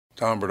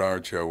Tom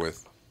Bernard Show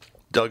with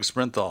Doug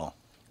Sprinthal.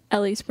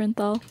 Ellie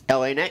Sprinthal.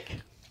 L.A. Nick.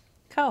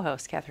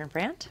 Co-host Catherine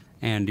Brandt.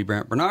 Andy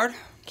Brandt Bernard.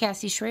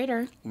 Cassie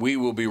Schrader. We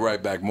will be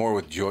right back. More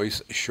with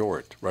Joyce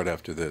Short right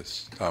after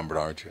this Tom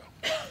Bernard Show.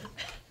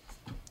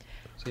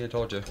 See, I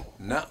told you.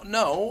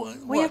 No.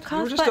 We have You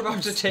were just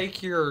about to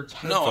take your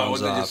No, I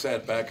headphones I off. just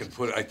sat back and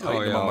I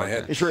tightened them on my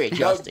head. It's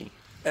readjusting.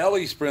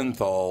 Ellie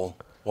Sprinthal,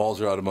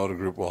 Walzer Automotive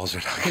Group,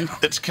 Walzer.com.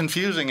 It's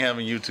confusing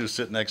having you two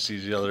sit next to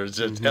each other. It's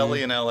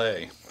Ellie and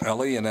L.A.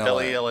 Ellie and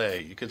L.A.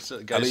 L-E-L-A. You could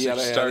guys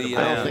Ellie, start a Ellie,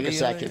 I don't band. think it's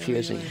that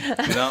confusing.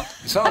 You know?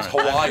 It sounds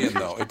Hawaiian,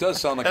 though. It does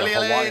sound like a Ellie.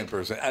 Hawaiian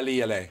person.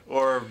 Ellie, Ellie.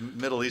 Or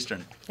Middle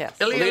Eastern. Yes.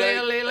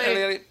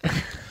 Ellie.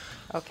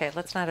 Okay,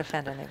 let's not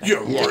offend anybody.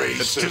 You're Yeah. racist,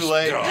 It's too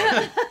late.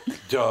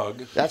 Doug.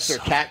 That's their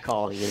cat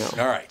calling, you know.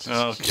 All right.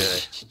 Okay.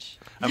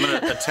 I'm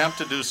going to attempt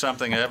to do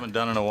something I haven't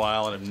done in a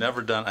while, and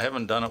I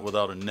haven't done it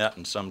without a net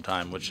in some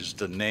time, which is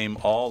to name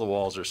all the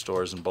Walzer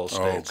stores in both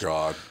Oh, states.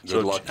 God.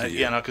 Good luck to you.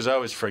 Yeah, because I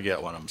always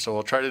forget one of them. So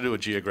we'll try to do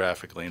it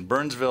geographically. In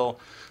Burnsville,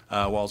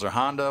 Walzer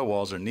Honda,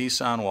 Walzer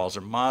Nissan,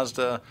 Walzer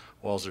Mazda,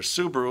 Walzer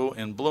Subaru.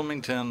 In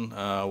Bloomington,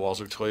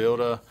 Walzer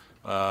Toyota,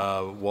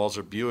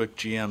 Walzer Buick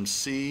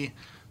GMC.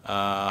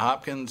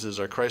 Hopkins is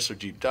our Chrysler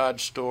Jeep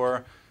Dodge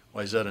store.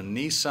 Wayzata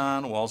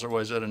Nissan, Walzer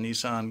Wayzata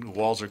Nissan,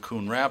 Walzer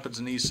Coon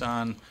Rapids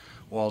Nissan,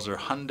 Walzer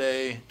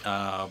Hyundai,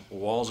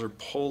 Walzer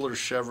Polar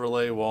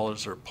Chevrolet,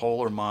 Walzer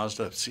Polar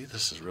Mazda. See,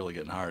 this is really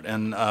getting hard.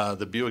 And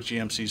the Buick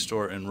GMC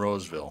store in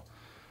Roseville.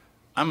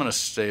 I'm going to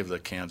save the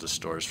Kansas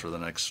stores for the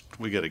next.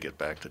 We got to get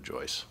back to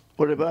Joyce.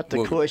 What about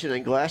the collision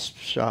and glass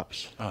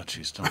shops? Oh,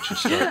 jeez, don't you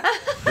start.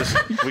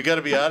 We got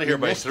to be out of here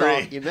by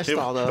 3. You missed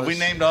all those. If we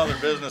named all their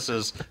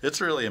businesses,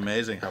 it's really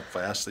amazing how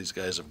fast these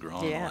guys have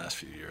grown in the last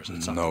few years.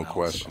 It's No something else.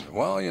 question.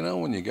 Well,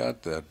 when you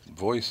got that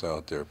voice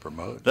out there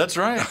promoting. That's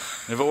right.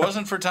 If it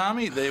wasn't for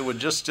Tommy, they would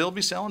just still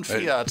be selling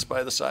Fiats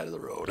by the side of the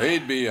road.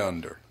 They'd be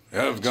under. They'd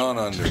have gone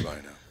under by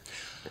now.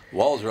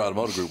 Walzer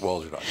Automotive Group,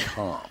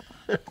 Walzer.com.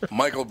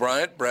 Michael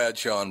Bryant,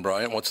 Bradshaw and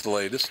Bryant, what's the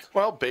latest?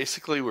 Well,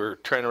 basically, we're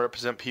trying to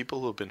represent people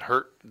who have been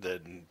hurt,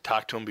 then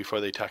talk to them before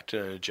they talk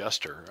to an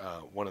adjuster.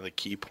 One of the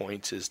key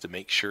points is to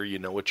make sure you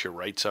know what your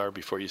rights are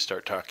before you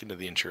start talking to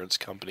the insurance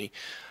company,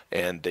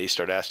 and they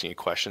start asking you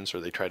questions or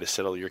they try to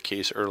settle your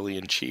case early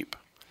and cheap.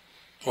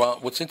 Well,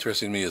 what's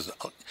interesting to me is,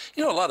 a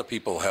lot of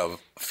people have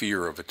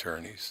fear of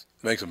attorneys.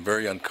 It makes them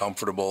very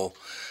uncomfortable.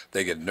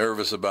 They get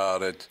nervous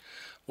about it.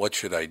 What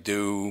should I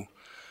do?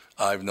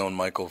 I've known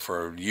Michael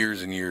for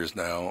years and years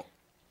now,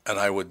 and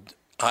I would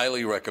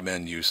highly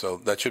recommend you. So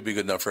that should be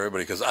good enough for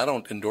everybody, because I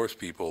don't endorse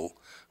people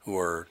who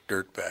are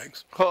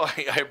dirtbags. Well,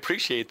 I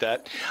appreciate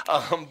that.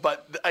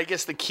 But I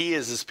guess the key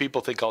is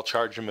people think I'll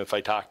charge them if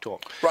I talk to them.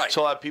 Right.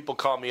 So a lot of people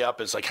call me up.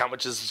 It's like, how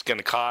much is this going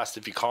to cost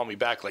if you call me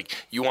back? Like,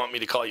 you want me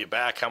to call you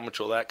back? How much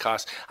will that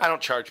cost? I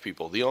don't charge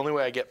people. The only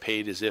way I get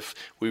paid is if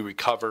we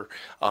recover,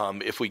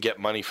 if we get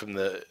money from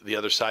the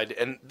other side.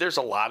 And there's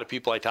a lot of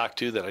people I talk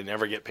to that I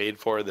never get paid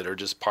for that are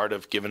just part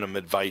of giving them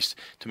advice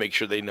to make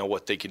sure they know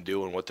what they can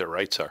do and what their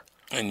rights are.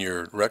 And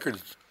your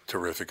record's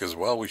terrific as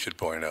well, we should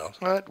point out.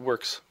 Well, it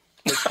works.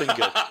 It's been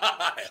good.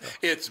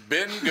 It's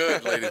been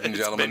good, ladies and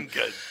gentlemen. It's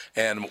been good.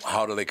 And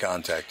how do they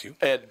contact you?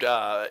 And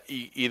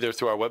either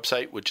through our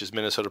website, which is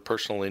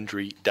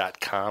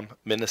minnesotapersonalinjury.com,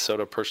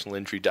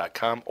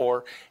 minnesotapersonalinjury.com,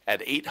 or at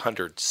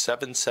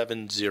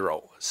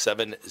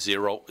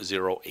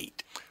 800-770-7008.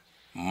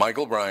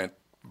 Michael Bryant,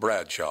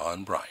 Bradshaw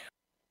and Bryant.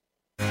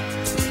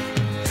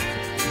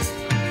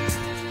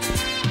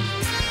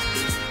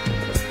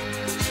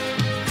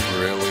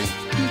 Really?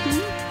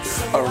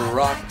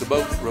 Rock the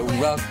boat,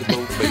 rock the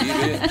boat, baby.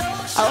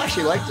 I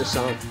actually like this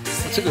song.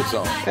 It's a good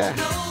song. Yeah.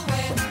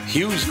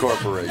 Hughes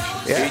Corporation.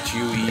 Yeah.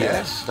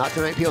 H-U-E-S. Not too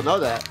many people know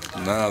that.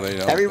 No, they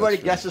don't. Everybody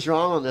That's guesses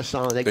wrong on this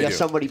song. They guess do.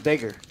 somebody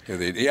bigger.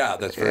 Yeah,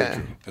 that's very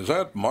true. Is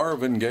that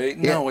Marvin Gaye?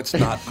 No, it's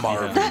not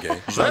Marvin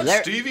Gaye. Is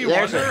that Stevie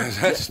Wonder?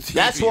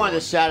 That's one of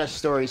the saddest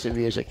stories in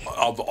music.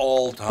 Of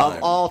all time.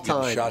 Of all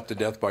Getting time. shot to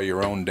death by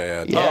your own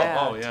dad.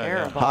 Yeah, yeah.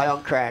 terrible. High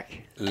on crack.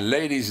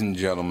 Ladies and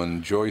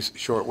gentlemen, Joyce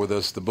Short with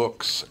us. The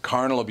books,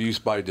 Carnal Abuse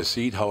by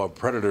Deceit, How a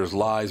Predator's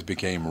Lies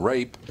Became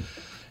Rape,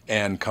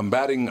 and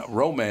Combating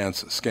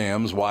Romance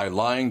Scams, Why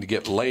Lying to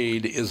Get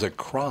Laid is a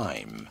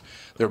Crime.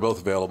 They're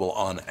both available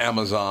on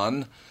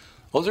Amazon.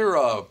 Those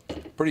are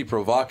pretty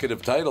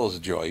provocative titles,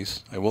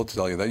 Joyce. I will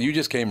tell you that. You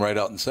just came right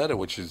out and said it,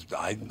 which is,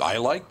 I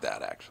like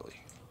that, actually.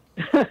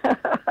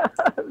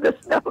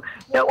 There's no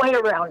way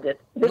around it.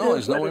 No,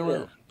 there's no way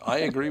around it. I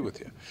agree with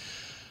you.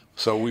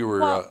 So we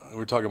were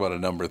talking about a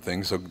number of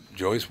things. So,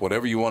 Joyce,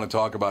 whatever you want to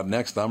talk about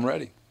next, I'm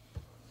ready.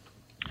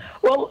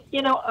 Well,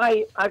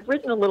 I've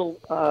written a little,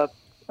 I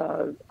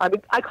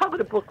call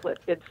it a booklet.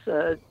 It's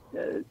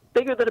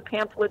bigger than a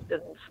pamphlet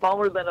and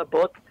smaller than a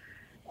book.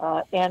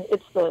 And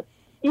it's the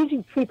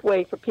easy, cheap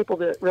way for people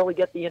to really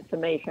get the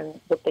information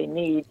that they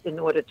need in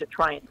order to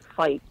try and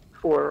fight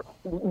for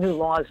new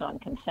laws on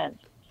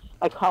consent.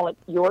 I call it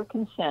Your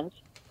Consent,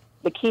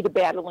 the Key to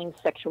Battling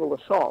Sexual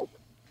Assault.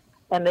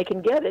 And they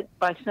can get it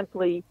by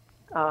simply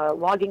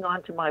logging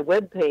on to my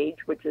webpage,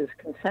 which is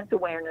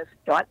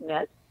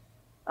consentawareness.net,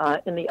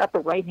 In the upper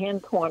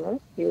right-hand corner,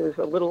 here's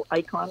a little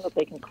icon that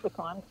they can click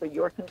on for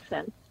your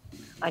consent.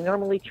 I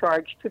normally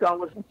charge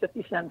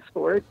 $2.50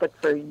 for it, but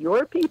for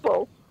your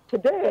people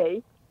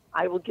today,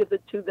 I will give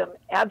it to them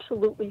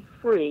absolutely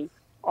free.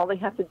 All they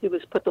have to do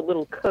is put the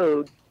little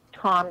code,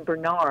 Tom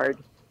Bernard,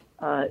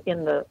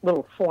 in the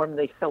little form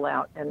they fill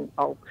out, and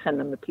I'll send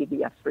them the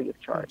PDF free of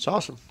charge. It's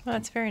awesome. Well,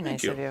 that's very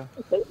nice of you.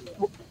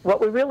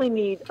 What we really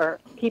need are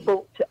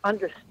people to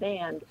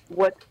understand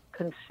what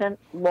consent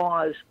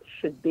laws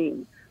should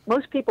be.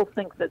 Most people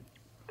think that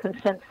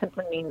consent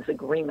simply means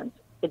agreement.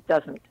 It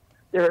doesn't.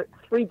 There are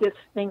 3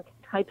 distinct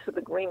types of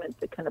agreement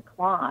that can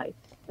apply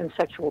in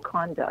sexual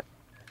conduct.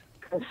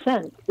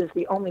 Consent is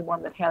the only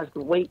one that has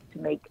the weight to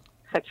make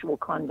sexual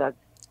conduct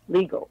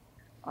legal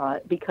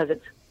because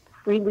it's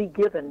freely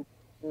given,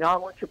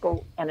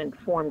 knowledgeable, and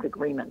informed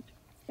agreement.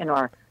 In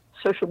our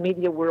social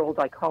media world,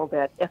 I call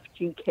that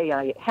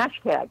FGKIA,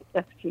 hashtag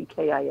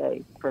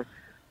FGKIA, for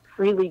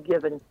freely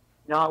given,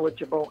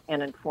 knowledgeable,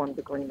 and informed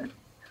agreement.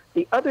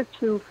 The other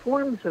 2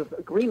 forms of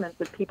agreement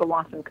that people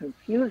often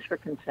confuse for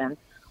consent,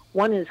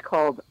 one is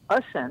called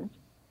assent,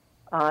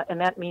 and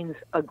that means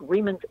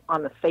agreement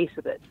on the face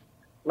of it.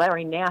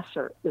 Larry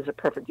Nassar is a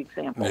perfect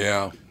example.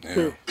 Yeah.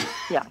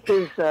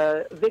 His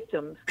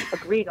victims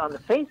agreed on the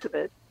face of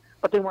it,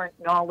 but they weren't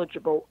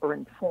knowledgeable or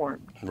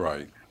informed.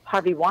 Right.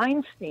 Harvey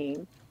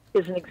Weinstein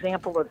is an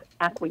example of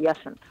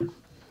acquiescence.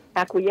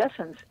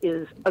 Acquiescence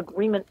is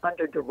agreement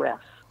under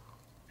duress.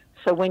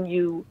 So when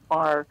you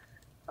are,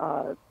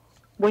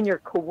 when you're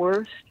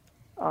coerced,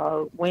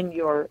 when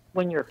you're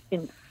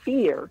in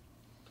fear,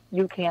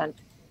 you can't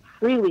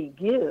freely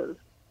give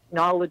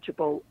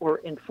knowledgeable or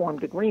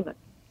informed agreement.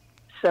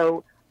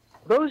 So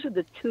those are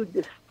the 2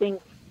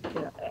 distinct,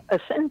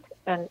 assent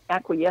and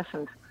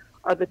acquiescence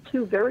are the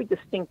 2 very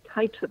distinct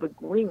types of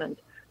agreement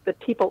that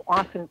people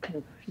often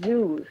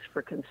confuse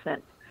for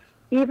consent.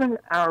 Even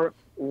our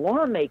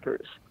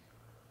lawmakers,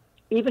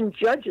 even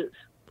judges,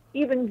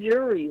 even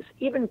juries,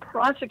 even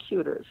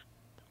prosecutors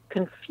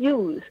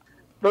confuse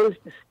those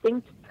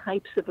distinct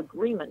types of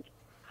agreement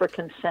for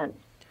consent.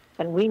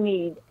 And we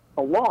need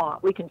a law.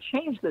 We can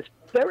change this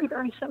very,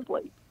 very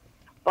simply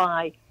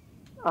by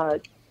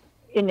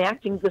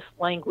enacting this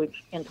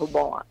language into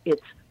law.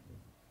 It's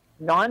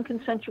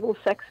non-consensual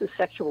sex is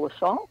sexual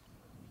assault,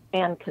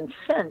 and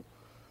consent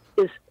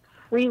is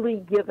freely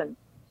given,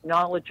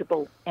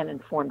 knowledgeable, and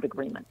informed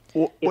agreement.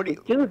 If we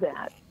do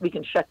that, we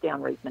can shut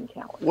down rape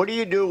mentality. What do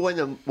you do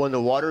when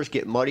the waters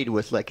get muddied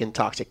with like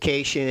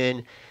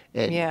intoxication?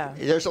 And Yeah.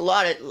 there's a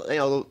lot of,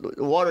 the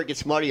water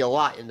gets muddy a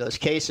lot in those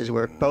cases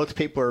where both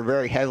people are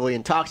very heavily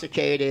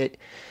intoxicated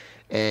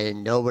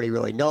and nobody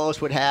really knows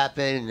what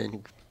happened.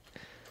 And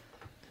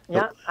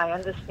Yeah, I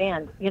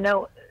understand.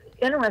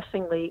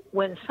 Interestingly,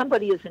 when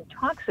somebody is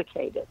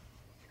intoxicated,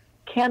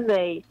 can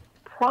they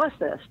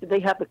process? Do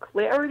they have the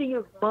clarity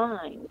of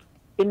mind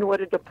in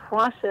order to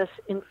process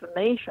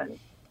information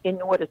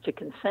in order to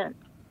consent?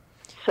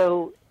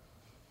 So,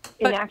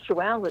 in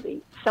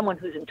actuality, someone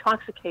who's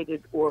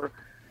intoxicated or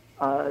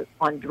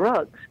on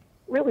drugs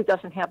really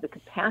doesn't have the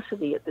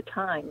capacity at the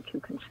time to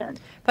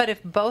consent. But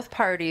if both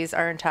parties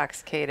are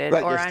intoxicated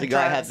Right, or does on the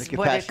guy have drugs, the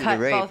would it capacity to cut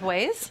rape? both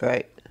ways?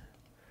 right.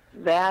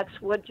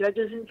 That's what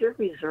judges and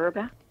juries are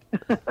about.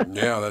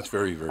 Yeah, that's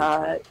very, very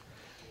true.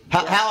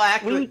 How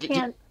accurate? We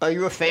can't- Are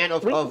you a fan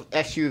of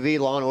SUV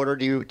Law and Order?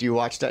 Do you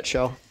watch that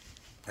show?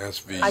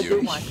 SVU. I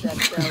do watch that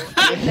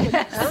show. They did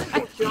a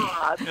terrible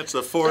job. It's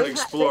the Ford They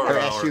Explorer Or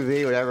hour.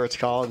 SUV, whatever it's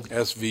called.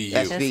 SVU.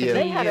 SVU.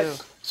 They had a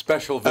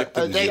Special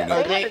Victims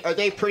Unit. Are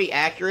they pretty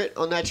accurate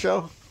on that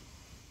show?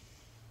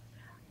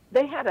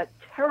 they had a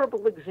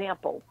terrible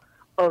example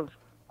of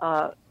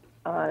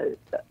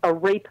a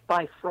rape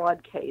by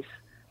fraud case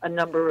a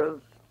number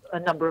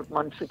of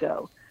months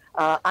ago.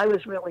 I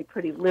was really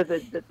pretty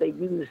livid that they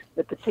used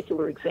the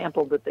particular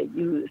example that they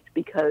used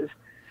because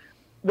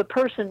the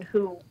person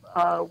who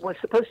was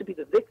supposed to be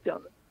the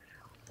victim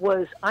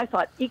was, I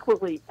thought,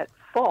 equally at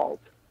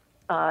fault,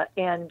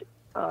 and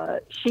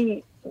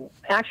she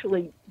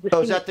actually.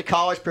 So is that the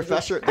college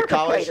professor at the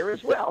college?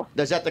 As well.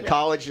 Is that the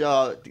college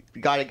the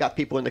guy that got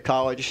people into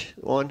college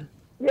one?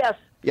 Yes.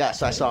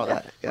 Yes, I saw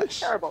that. It was Yes.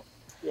 terrible.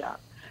 Yeah,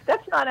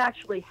 that's not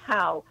actually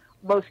how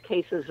most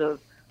cases of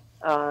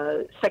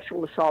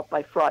sexual assault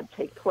by fraud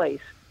take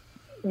place.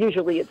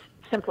 Usually, it's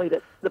simply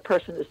that the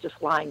person is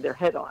just lying their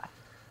head off.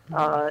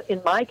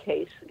 In my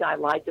case, the guy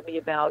lied to me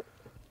about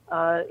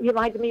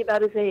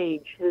his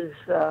age, his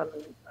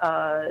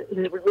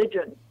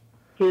religion,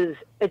 his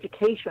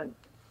education,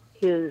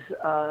 his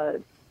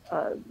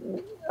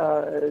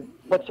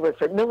what's the word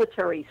for it?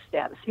 Military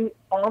status. He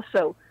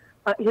also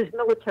his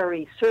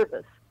military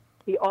service.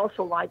 He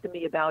also lied to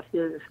me about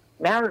his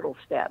marital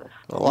status.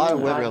 A lot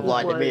of women have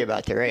lied to me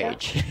about their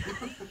age.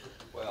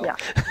 Yeah.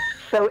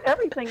 So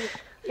everything,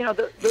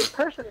 the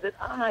person that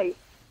I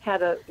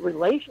had a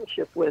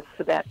relationship with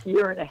for that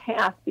year and a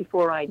half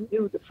before I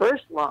knew the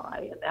first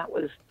lie, and that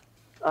was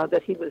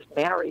that he was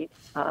married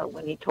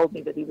when he told me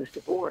that he was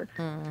divorced.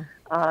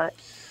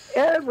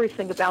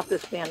 Everything about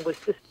this man was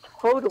just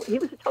total. He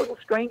was a total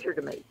stranger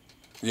to me.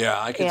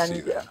 Yeah, I can see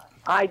And that.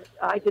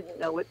 I didn't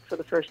know it for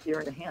the first year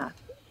and a half.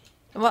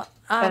 Well,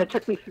 And it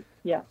took me,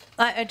 yeah.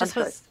 I just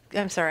sorry. was.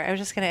 I'm sorry. I was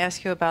just going to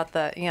ask you about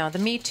the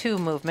Me Too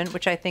movement,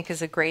 which I think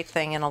is a great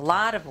thing in a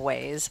lot of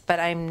ways. But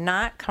I'm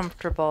not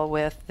comfortable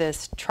with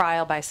this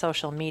trial by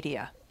social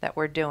media that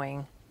we're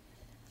doing.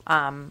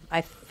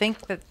 I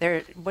think that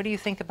there. What do you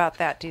think about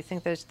that? Do you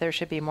think there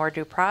should be more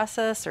due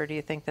process, or do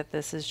you think that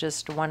this is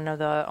just one of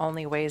the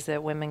only ways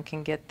that women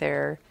can get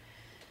their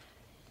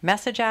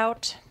message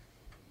out?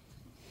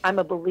 I'm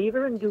a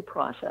believer in due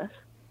process.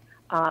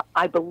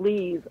 I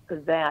believe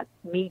that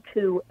Me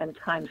Too and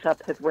Time's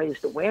Up have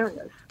raised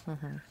awareness,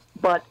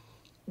 but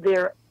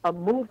they're a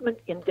movement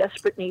in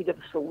desperate need of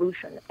a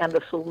solution, and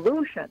the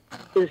solution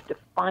is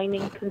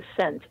defining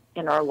consent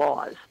in our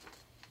laws.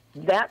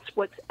 That's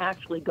what's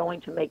actually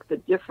going to make the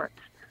difference.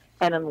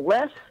 And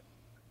unless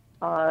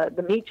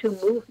the Me Too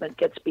movement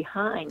gets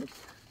behind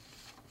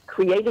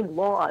creating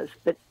laws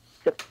that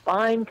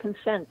define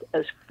consent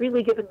as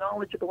freely given,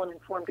 knowledgeable, and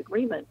informed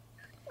agreement,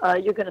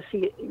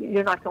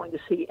 you're not going to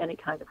see any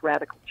kind of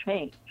radical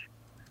change.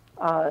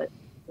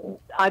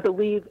 I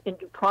believe in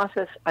due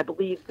process. I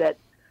believe that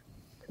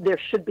there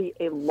should be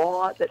a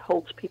law that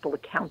holds people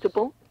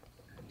accountable,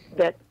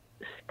 that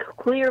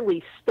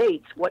clearly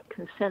states what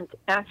consent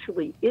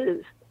actually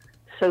is,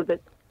 so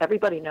that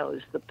everybody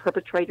knows, the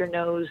perpetrator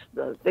knows,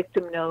 the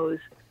victim knows,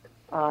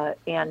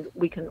 and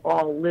we can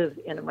all live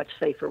in a much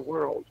safer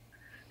world.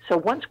 So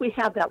once we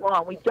have that law,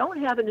 and we don't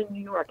have it in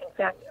New York. In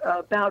fact,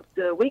 about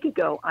a week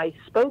ago, I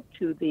spoke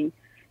to the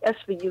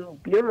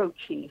SVU bureau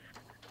chief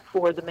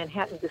for the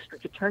Manhattan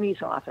District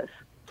Attorney's Office,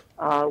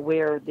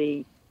 where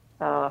the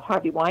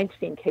Harvey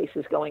Weinstein case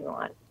is going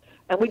on.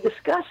 And we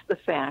discussed the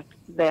fact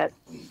that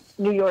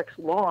New York's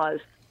laws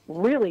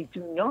really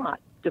do not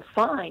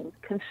define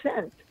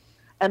consent.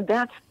 And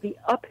that's the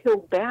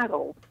uphill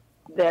battle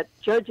that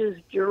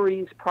judges,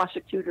 juries,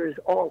 prosecutors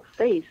all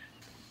face.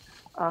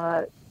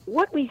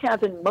 What we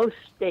have in most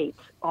states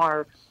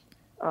are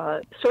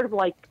sort of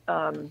like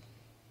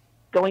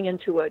going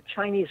into a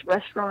Chinese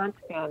restaurant,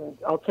 and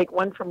I'll take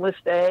one from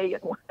list A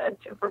and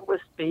two from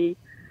list B.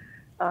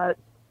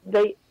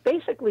 They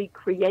basically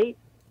create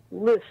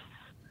lists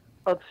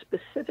of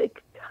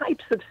specific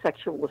types of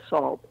sexual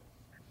assault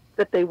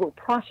that they will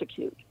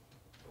prosecute.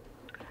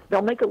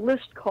 They'll make a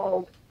list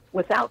called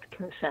without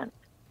consent,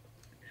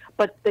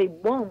 but they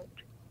won't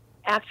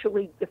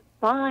actually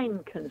define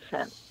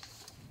consent.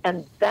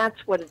 And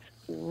that's what it's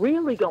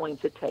really going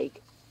to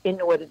take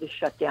in order to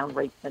shut down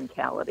rape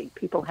mentality.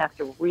 People have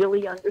to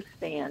really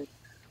understand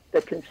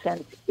that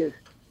consent is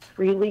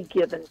freely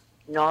given,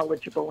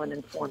 knowledgeable, and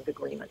informed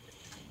agreement.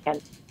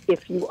 And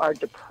if you are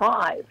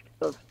deprived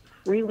of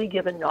freely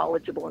given,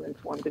 knowledgeable, and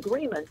informed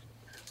agreement,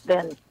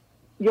 then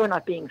you're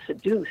not being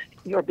seduced,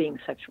 you're being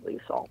sexually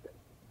assaulted.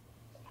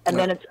 And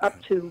then it's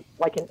up to,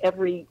 like in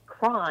every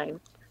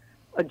crime,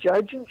 a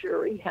judge and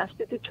jury has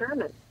to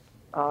determine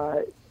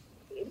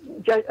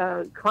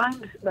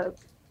crimes.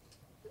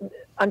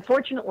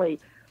 Unfortunately,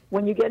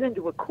 when you get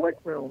into a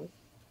courtroom,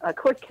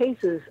 court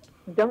cases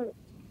don't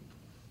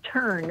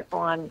turn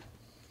on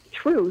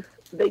truth;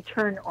 they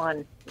turn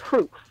on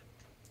proof.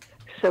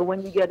 So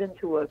when you get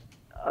into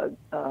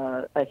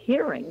a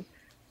hearing,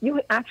 you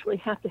actually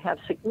have to have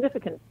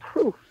significant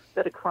proof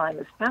that a crime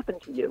has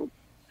happened to you.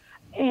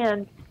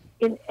 And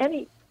in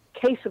any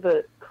case of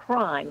a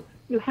crime,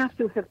 you have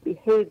to have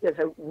behaved as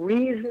a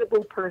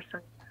reasonable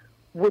person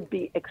would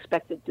be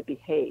expected to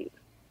behave.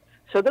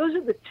 So those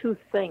are the two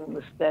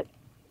things that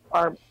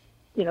are,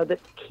 that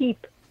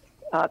keep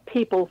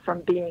people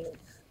from being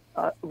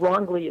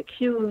wrongly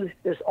accused.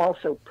 There's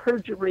also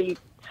perjury,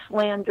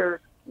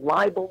 slander,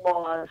 libel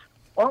laws.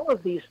 All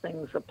of these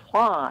things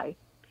apply.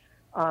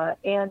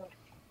 And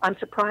I'm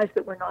surprised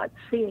that we're not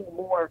seeing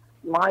more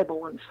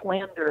libel and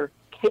slander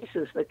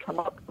cases that come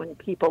up when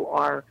people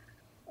are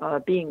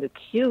being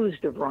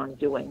accused of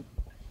wrongdoing.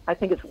 I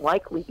think it's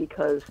likely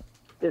because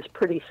there's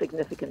pretty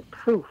significant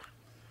proof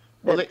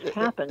that it's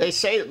happened. They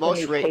say that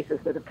most in these cases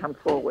that have come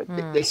forward.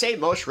 They say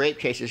most rape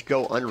cases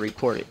go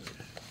unreported.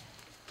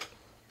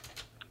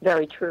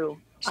 Very true.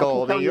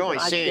 So you're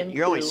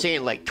only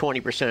seeing like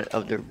 20%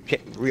 of the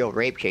real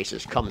rape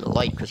cases come to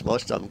light because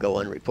most of them go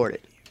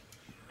unreported.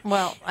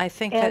 Well, I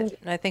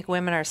think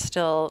women are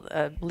still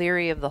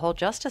leery of the whole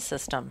justice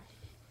system.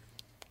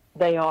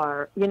 They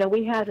are.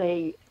 We had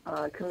a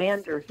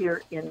commander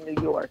here in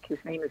New York. His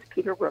name is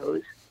Peter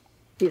Rose.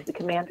 He's the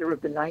commander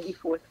of the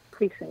 94th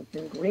Precinct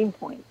in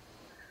Greenpoint.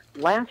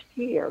 Last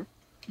year,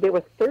 there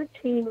were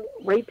 13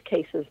 rape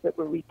cases that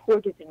were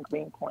reported in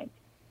Greenpoint.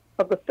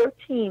 Of the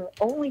 13,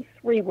 only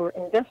 3 were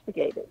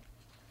investigated.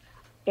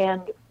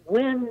 And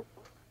when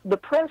the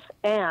press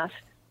asked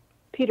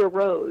Peter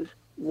Rose,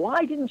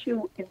 why didn't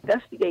you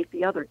investigate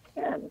the other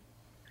 10?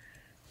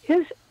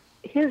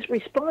 His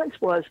response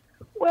was,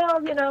 well,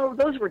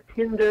 those were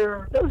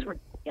Tinder, those were,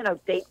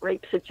 date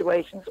rape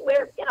situations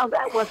where,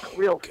 that wasn't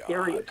real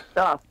serious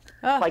stuff,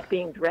 like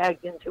being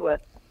dragged into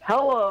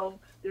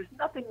there's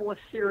nothing more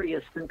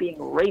serious than being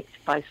raped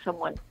by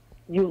someone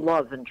you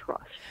love and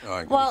trust. Oh,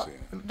 I can Well, see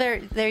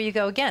it. there you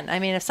go again. I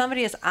mean, if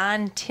somebody is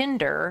on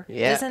Tinder,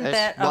 Yeah, isn't that's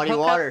that a muddy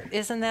hookup? water.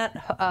 Isn't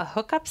that a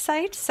hookup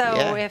site? So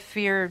Yeah. if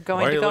you're Why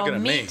going are to you go looking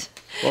at me? meet,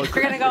 if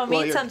you're going to go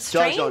meet your some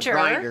dog's on stranger,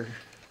 Grindr.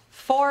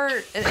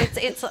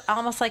 it's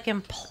almost like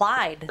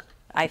implied,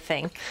 I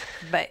think,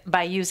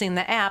 by using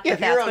the app. Yeah,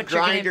 that if you're that's on what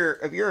you're gonna,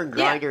 Grindr, if you're on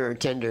Yeah. Grindr or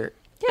Tinder,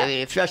 Yeah. I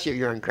mean, especially if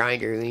you're on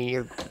Grindr, I mean,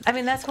 you're I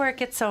mean, that's where it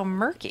gets so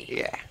murky.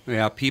 yeah.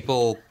 Yeah,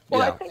 people.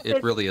 Well, I yeah, think it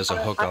that- really is a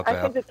hookup I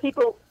app. think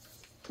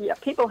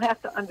that people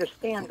have to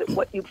understand that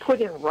what you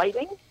put in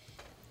writing,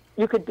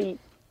 you could be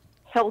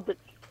held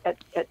at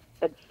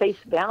face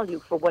value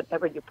for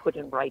whatever you put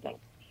in writing.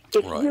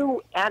 If Right.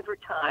 you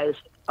advertised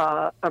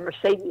a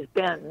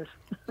Mercedes-Benz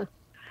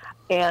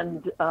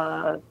and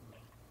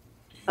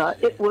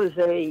it was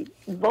a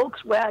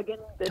Volkswagen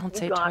that Don't you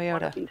say got one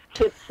Toyota. of these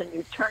kits and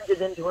you turned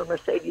it into a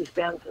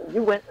Mercedes-Benz and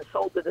you went and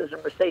sold it as a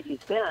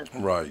Mercedes-Benz,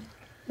 Right.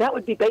 that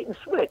would be bait and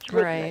switch,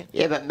 wouldn't Right. it?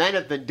 Yeah, but men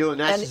have been doing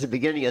that And- since the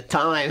beginning of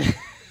time.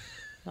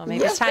 Well,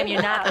 maybe it's time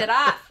you knocked it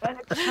off. And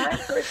it's time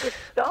for it to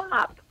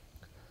stop.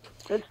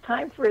 It's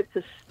time for it to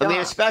I stop. mean,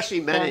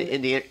 especially men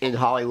And- in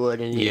Hollywood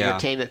and the Yeah.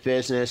 entertainment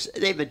business,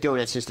 they've been doing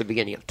it since the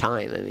beginning of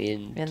time. I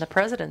mean, In the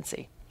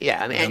presidency.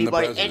 yeah, I mean, And the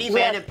any president.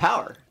 man in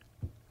power.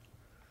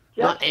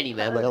 Just Not any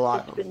man, but a lot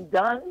of it's them. been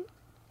done.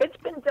 It's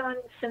been done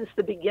since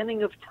the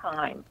beginning of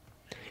time.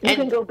 You And-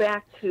 can go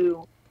back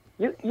to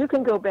you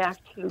can go back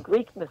to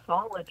Greek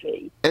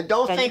mythology. And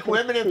don't And think you can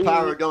women in see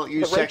power don't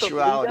use the rape of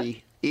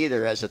sexuality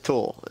either as a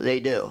tool. They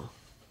do.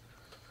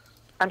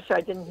 I'm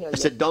sorry, I didn't hear I you.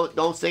 said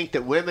don't think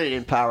that women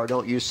in power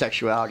don't use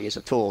sexuality as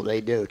a tool. They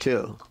do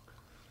too.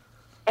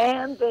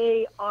 And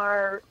they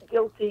are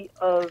guilty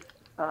of,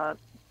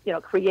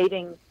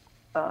 creating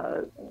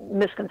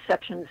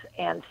misconceptions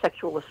and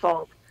sexual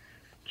assault,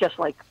 just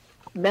like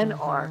men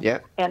are. Yeah.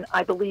 And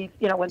I believe,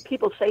 when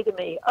people say to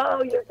me,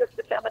 "Oh, you're just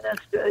a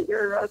feminist,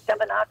 you're a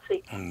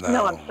feminazi,"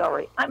 no, I'm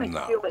sorry, I'm a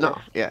No. humanist.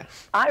 No, yeah.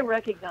 I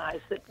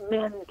recognize that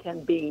men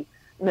can be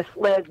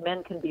misled,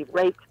 men can be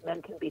raped,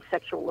 men can be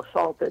sexual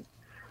assaulted,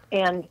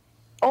 and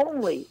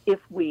only if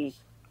we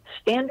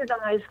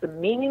standardize the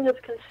meaning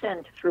of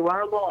consent through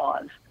our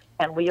laws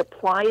and we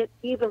apply it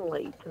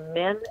evenly to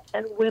men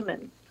and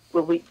women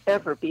will we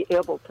ever be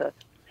able to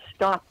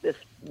stop this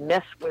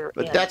mess we're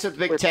But in. that's a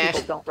big where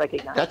task. People don't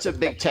recognize That's a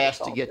big sexual task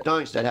to assault get is.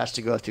 done. So that has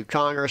to go through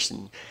Congress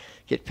and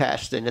get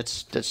passed, and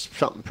that's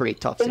something pretty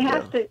tough to It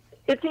has do. to.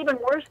 It's even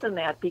worse than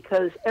that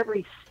because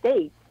every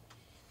state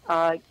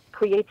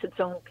creates its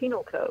own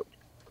penal code.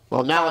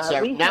 Well, now it's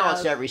we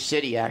have- every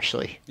city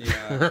actually.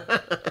 Yeah.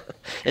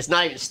 It's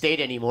not even state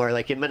anymore.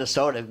 Like in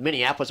Minnesota,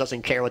 Minneapolis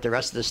doesn't care what the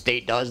rest of the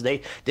state does. They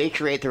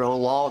create their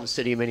own law in the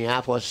city of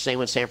Minneapolis. Same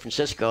with San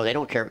Francisco. They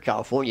don't care what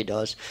California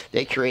does.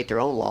 They create their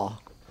own law.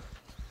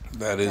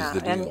 That is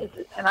the deal.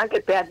 And I've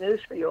got bad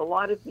news for you. A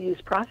lot of these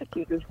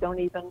prosecutors don't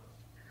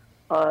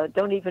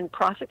even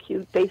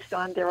prosecute based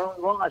on their own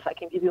laws. I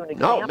can give you an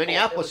example. No,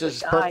 Minneapolis There was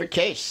is a a guy- perfect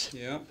case.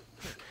 Yeah.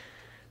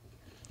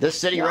 This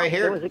city Yeah, right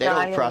there here, was a they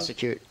guy don't in-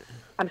 prosecute.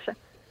 I'm sorry.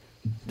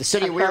 The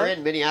city I'm we're sorry?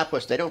 in,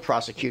 Minneapolis, they don't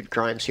prosecute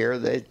crimes here.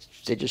 They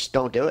just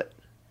don't do it.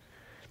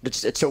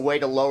 It's a way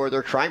to lower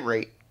their crime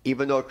rate.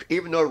 Even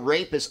though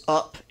rape is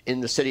up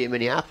in the city of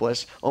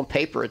Minneapolis, on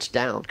paper it's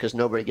down because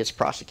nobody gets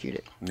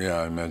prosecuted.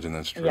 Yeah, I imagine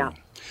that's true. Yeah.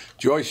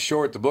 Joyce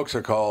Short, the books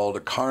are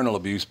called Carnal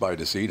Abuse by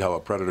Deceit, How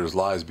a Predator's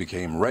Lies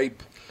Became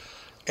Rape,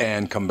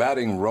 and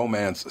Combating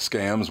Romance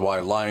Scams, Why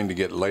Lying to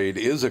Get Laid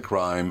is a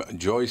Crime.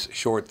 Joyce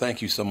Short,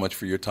 thank you so much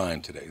for your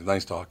time today.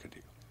 Nice talking to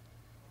you.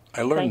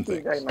 I learned Thank things.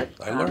 you very much,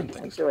 I Tom. learned I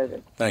things. enjoyed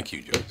it. Thank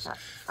you, Joyce.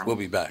 We'll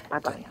be back.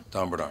 Bye-bye.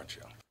 Tom Bernard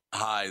Show.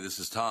 Hi, this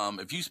is Tom.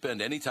 If you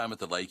spend any time at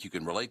the lake, you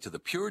can relate to the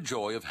pure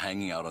joy of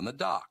hanging out on the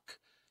dock.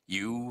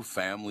 You,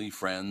 family,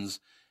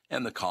 friends,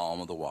 and the calm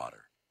of the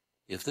water.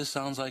 If this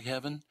sounds like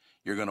heaven,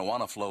 you're going to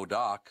want a Flow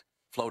Dock.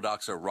 Flow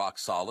Docks are rock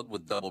solid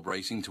with double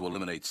bracing to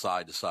eliminate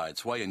side-to-side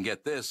sway. And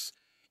get this,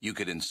 you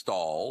could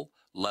install,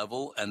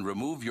 level, and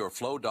remove your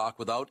Flow Dock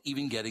without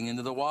even getting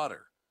into the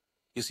water.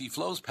 You see,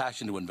 Flow's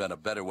passion to invent a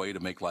better way to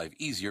make life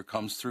easier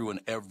comes through in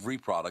every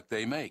product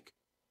they make.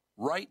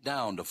 Right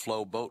down to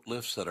Flow boat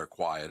lifts that are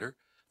quieter,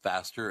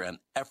 faster, and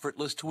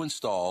effortless to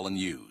install and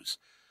use.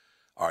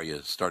 Are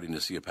you starting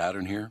to see a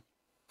pattern here?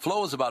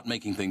 Flow is about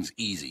making things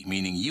easy,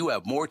 meaning you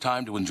have more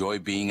time to enjoy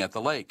being at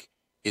the lake.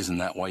 Isn't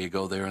that why you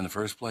go there in the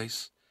first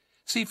place?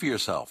 See for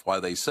yourself why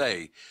they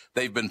say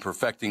they've been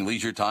perfecting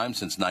leisure time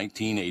since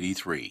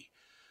 1983.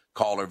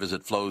 Call or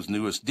visit Flow's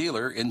newest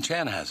dealer in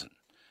Chanhassen.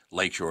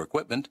 Lakeshore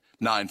Equipment,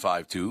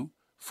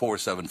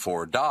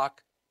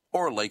 952-474-DOC,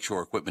 or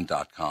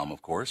lakeshoreequipment.com,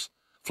 of course.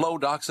 Flow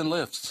Docks and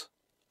Lifts.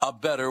 A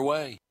better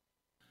way.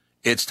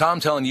 It's Tom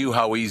telling you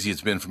how easy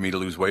it's been for me to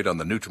lose weight on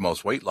the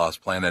Nutrimost weight loss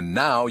plan, and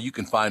now you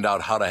can find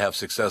out how to have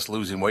success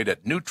losing weight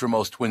at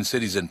Nutrimost Twin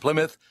Cities in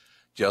Plymouth,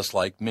 just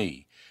like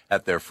me,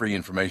 at their free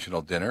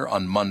informational dinner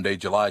on Monday,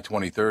 July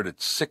 23rd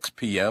at 6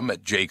 p.m.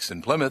 at Jake's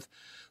in Plymouth.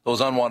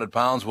 Those unwanted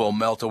pounds will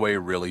melt away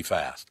really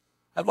fast.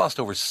 I've lost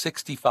over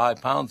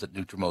 65 pounds at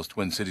Nutrimost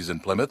Twin Cities in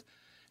Plymouth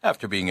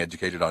after being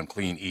educated on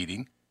clean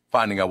eating,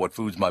 finding out what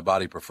foods my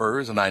body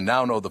prefers, and I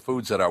now know the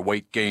foods that are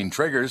weight gain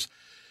triggers.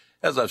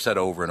 As I've said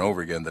over and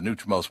over again, the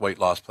Nutrimost weight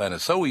loss plan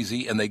is so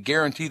easy, and they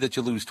guarantee that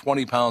you lose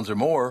 20 pounds or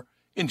more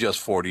in just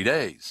 40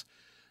 days.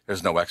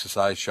 There's no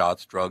exercise,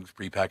 shots, drugs,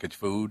 prepackaged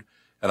food,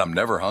 and I'm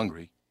never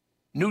hungry.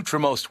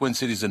 Nutrimost Twin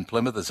Cities in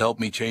Plymouth has helped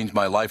me change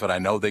my life, and I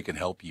know they can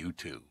help you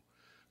too.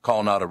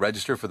 Call now to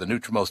register for the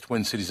Nutrimost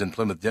Twin Cities in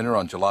Plymouth dinner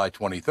on July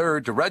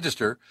 23rd. To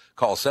register,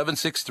 call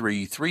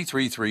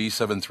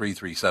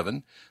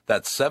 763-333-7337.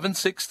 That's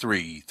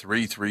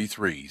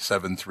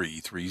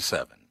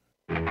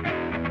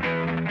 763-333-7337.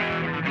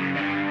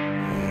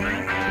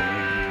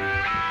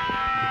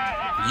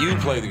 You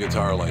play the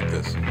guitar like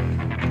this.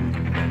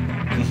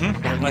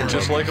 Like,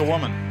 just like a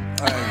woman.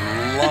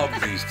 I love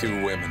these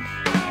two women.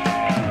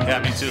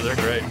 Yeah, me too. They're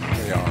great.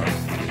 They are.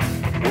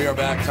 We are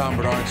back, Tom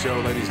Bernard Show,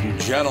 ladies and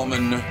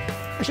gentlemen.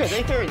 Actually, I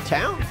think they're in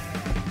town.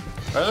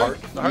 Are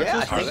they? Yeah,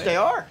 I think they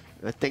are.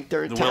 I think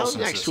they're in The town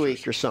Wilson next sisters.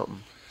 week or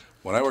something.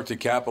 When I worked at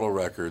Capitol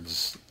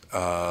Records,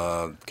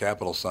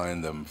 Capitol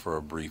signed them for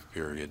a brief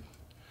period.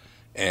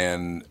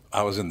 And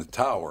I was in the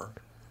tower,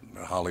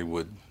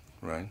 Hollywood,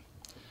 right?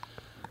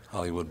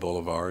 Hollywood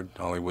Boulevard,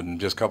 Hollywood, and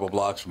just a couple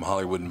blocks from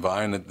Hollywood and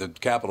Vine. The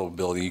Capitol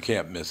building, you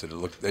can't miss it.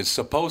 It's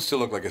supposed to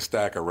look like a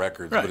stack of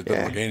records, but it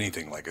doesn't look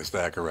anything like a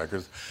stack of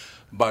records.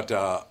 But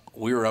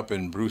we were up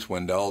in Bruce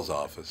Wendell's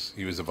office.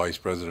 He was the vice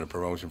president of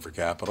promotion for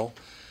Capitol.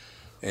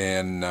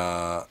 And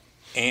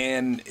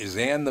is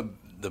Ann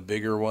the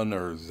bigger one,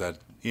 or is that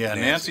Yeah,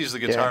 Nancy? Nancy's the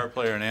guitar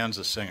player and Ann's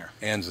the singer.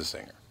 Ann's the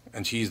singer,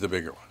 and she's the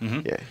bigger one.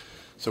 Mm-hmm. Yeah.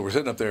 So we're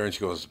sitting up there, and she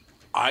goes,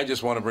 I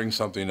just want to bring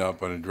something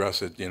up and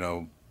address it,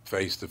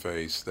 face to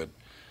face, that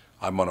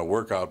I'm on a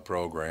workout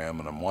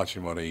program and I'm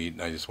watching what I eat,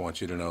 and I just want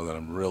you to know that I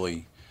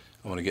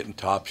want to get in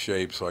top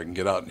shape so I can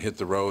get out and hit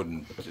the road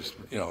and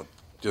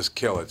just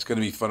kill it. It's going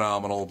to be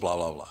phenomenal, blah,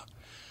 blah, blah.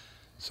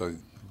 So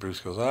Bruce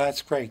goes, oh,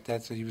 that's great.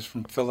 He was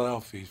from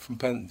Philadelphia, from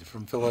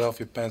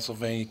Philadelphia,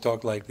 Pennsylvania. He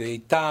talked like, hey,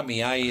 Tommy,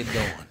 how you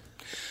doing?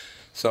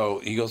 So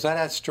he goes,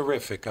 that's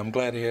terrific. I'm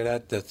glad to hear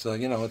that. That's,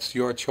 it's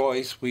your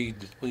choice. We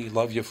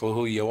love you for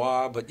who you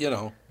are, but,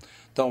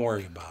 don't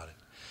worry about it.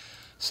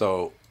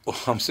 So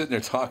I'm sitting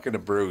there talking to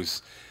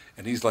Bruce,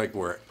 and he's like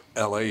where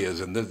L.A. is,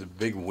 and there's a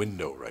big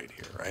window right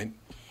here, right?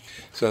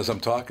 So as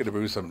I'm talking to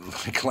Bruce, I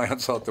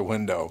glance out the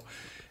window,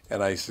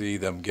 and I see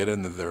them get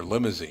into their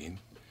limousine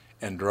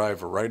and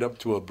drive right up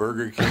to a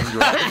Burger King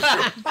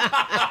drive-thru.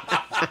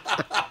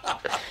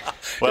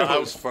 Well, It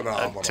was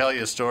phenomenal. I'll tell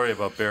you a story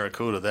about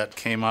Barracuda. That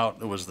came out,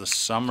 it was the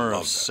summer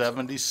of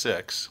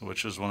 76,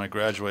 which was when I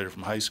graduated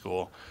from high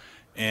school.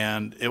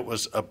 And it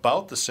was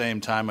about the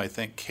same time I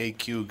think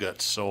KQ got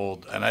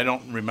sold, and I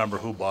don't remember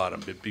who bought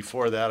them. But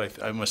before that,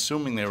 I'm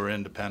assuming they were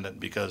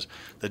independent because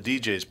the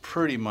DJs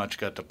pretty much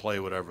got to play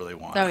whatever they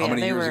wanted. Oh, yeah, How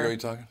many they years were- ago are you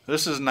talking?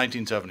 This is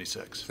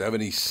 1976.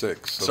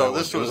 76. So that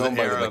this it was the owned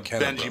by era of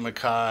McKenna Benji brothers.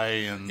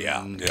 Mackay and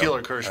Yeah,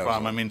 Keeler Kirschbaum.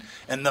 absolutely. I mean,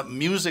 and the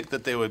music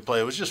that they would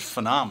play was just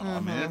phenomenal.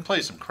 I mean, they'd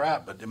play some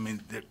crap, but I mean,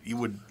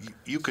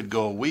 you could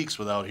go weeks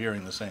without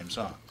hearing the same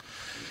song.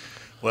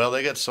 Well,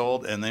 they got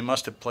sold, and they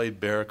must have played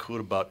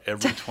Barracuda about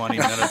every 20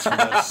 minutes from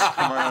that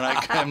summer. And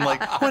I'm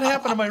like, what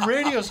happened to my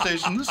radio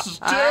station? This is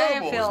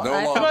terrible. I feel no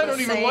I longer- felt I don't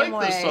the even same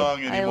like this way.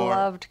 song anymore. I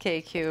loved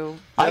KQ.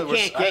 I It was-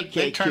 can't get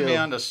They turned me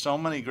KQ. on to so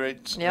many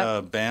great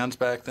Yep. bands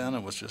back then.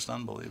 It was just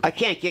unbelievable. I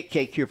can't get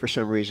KQ for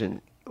some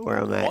reason where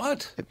I'm at.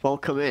 What? It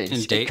won't come in.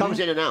 In It Dayton? comes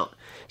in and out.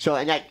 So,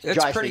 and that It's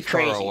drives pretty me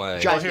far crazy. away. Well,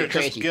 Drives here, me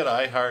crazy. just get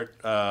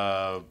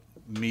iHeart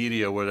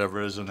Media,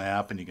 whatever it is, an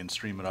app, and you can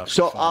stream it off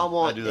So your phone. I'm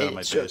on. I do that in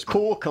my It's basement.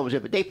 Cool comes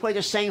in, but they play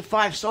the same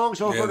 5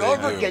 songs over Yeah, and they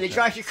over do. again. It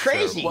drives you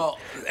crazy. Well,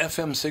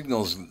 FM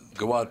signals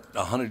go out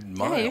 100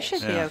 miles. Yeah, you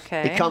should be Yeah.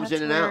 okay. It comes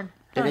That's in and out. weird.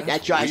 And Huh.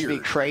 that drives me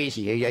weird.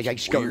 crazy. I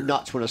just go Weird.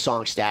 nuts when a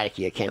song's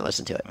staticky. I can't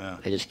listen to it. Yeah.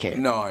 I just can't.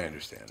 No, I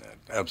understand that.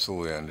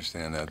 Absolutely, I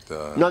understand that.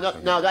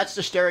 No, that's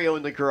the stereo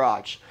in the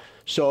garage.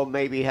 So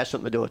maybe it has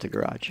something to do with the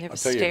garage. You have a I'll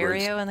tell you a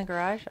great stereo in the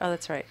garage? Oh,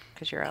 that's right,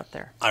 because you're out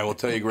there. I will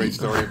tell you a great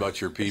story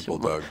about your people,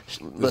 Doug.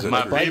 This is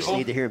My true. Buddies people?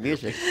 need to hear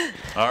music.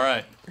 All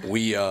right.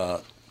 We,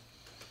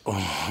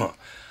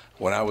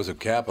 when I was at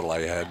Capitol,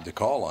 I had to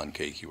call on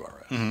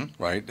KQRS,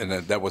 right? And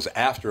that was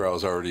after I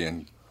was already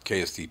in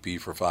KSTP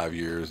for 5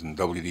 years and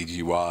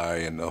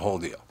WDGY and the whole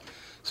deal.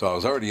 So I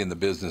was already in the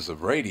business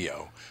of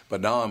radio,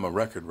 but now I'm a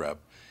record rep.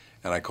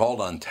 And I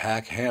called on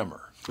Tack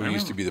Hammer, who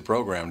used to be the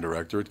program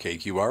director at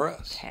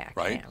KQRS, Tack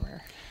right?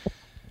 hammer.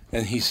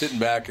 And he's sitting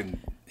back and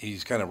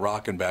he's kind of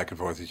rocking back and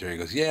forth in his chair. He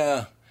goes,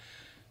 "Yeah,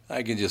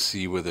 I can just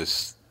see where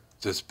this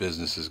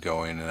business is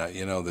going,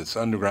 and this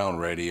underground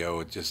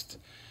radio.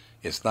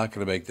 It's not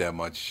going to make that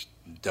much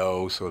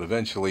dough. So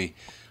eventually,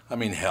 I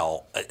mean,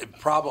 hell,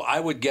 probably I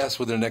would guess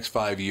within the next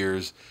 5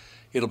 years,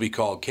 it'll be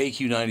called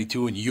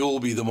KQ92, and you'll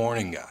be the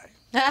morning guy."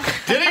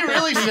 Did he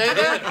really say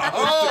that?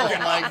 Oh,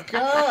 my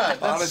God.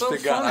 That's Honest so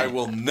to God, funny. I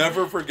will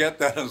never forget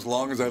that as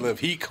long as I live.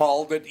 He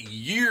called it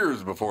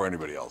years before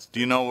anybody else did. Do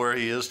you know where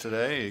he is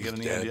today? You got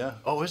any dead. idea?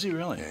 Oh, is he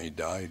really? Yeah, he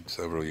died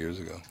several years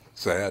ago.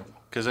 Sad.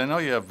 Because I know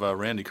you have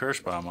Randy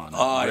Kirschbaum on.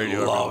 I radio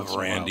every love once in a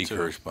while, Randy too.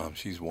 Kirschbaum.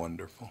 She's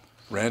wonderful.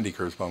 Randy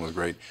Kirschbaum was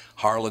great.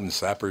 Harlan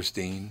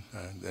Saperstein.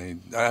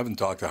 I haven't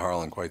talked to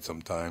Harlan in quite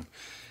some time.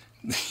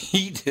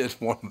 He did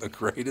one of the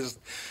greatest.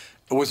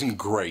 It wasn't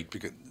great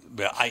because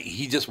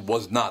he just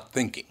was not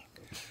thinking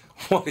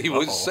what he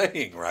was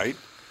saying, right?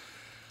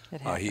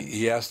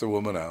 He asked the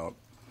woman out.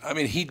 I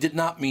mean, he did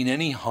not mean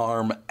any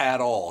harm at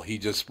all. He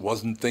just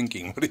wasn't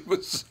thinking what he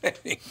was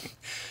saying.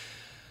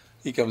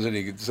 He comes in,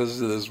 he says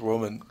to this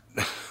woman,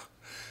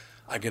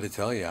 I got to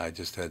tell you, I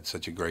just had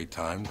such a great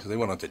time, because they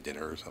went out to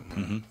dinner or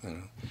something. You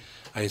know.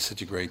 I had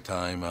such a great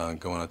time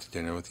going out to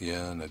dinner with you,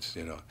 and it's,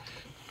 you know.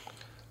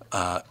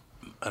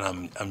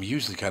 And I'm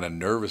usually kind of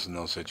nervous in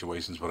those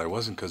situations, but I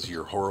wasn't because of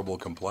your horrible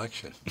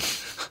complexion.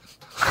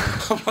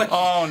 I'm like,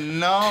 oh,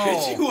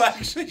 no. Did you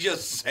actually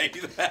just say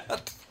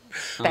that?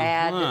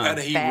 Bad. And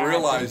he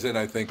realized it,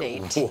 I think,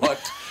 date.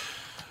 What?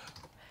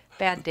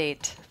 Bad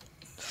date.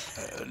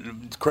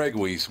 Craig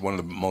Weiss, one of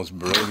the most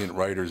brilliant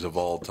writers of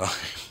all time.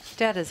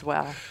 Dead as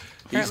well. He's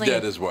Apparently-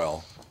 dead as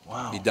well.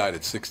 Wow. He died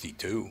at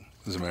 62,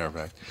 as a matter of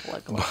fact.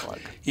 Plug.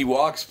 He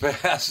walks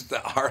past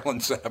Harlan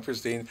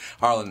Saperstein.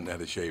 Harlan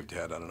had a shaved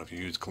head. I don't know if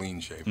he was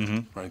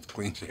clean-shaved, right?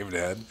 Clean-shaved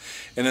head.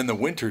 And in the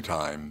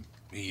wintertime,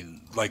 he,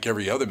 like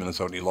every other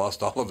Minnesotan, he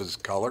lost all of his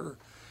color.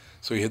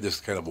 So he had this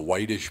kind of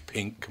whitish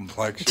pink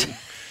complexion.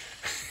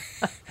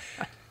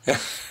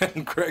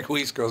 And Craig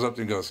Weiss goes up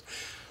to him and goes,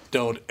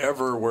 don't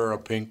ever wear a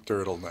pink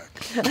turtleneck.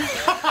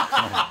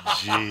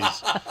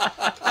 Jeez.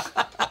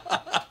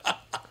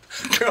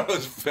 That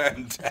was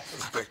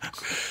fantastic.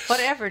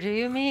 Whatever do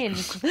you mean?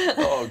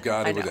 Oh,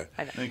 God. I It was know.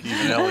 I think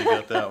even Ellie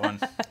got that one.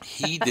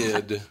 He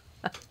did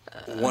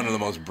one of the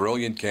most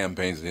brilliant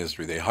campaigns in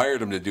history. They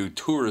hired him to do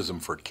tourism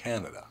for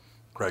Canada,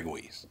 Craig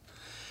Weiss.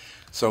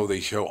 So they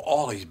show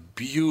all these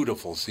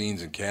beautiful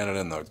scenes in Canada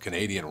and the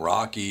Canadian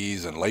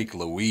Rockies and Lake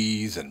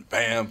Louise and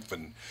Banff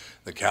and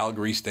the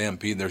Calgary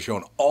Stampede. And they're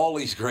showing all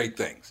these great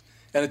things.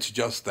 And it's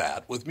just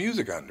that with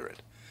music under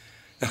it.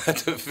 And at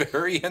the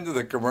very end of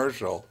the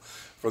commercial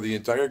for the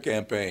entire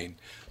campaign,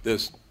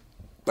 this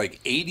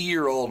like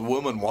 80-year-old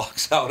woman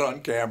walks out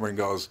on camera and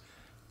goes,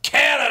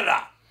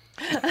 Canada!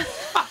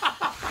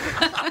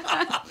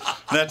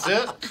 That's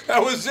it?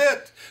 That was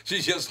it. She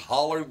just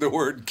hollered the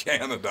word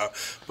Canada.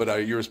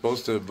 But you were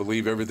supposed to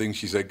believe everything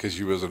she said because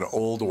she was an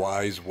old,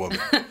 wise woman.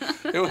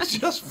 It was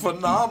just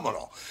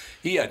phenomenal.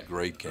 He had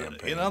great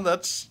campaigns. You know,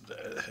 that's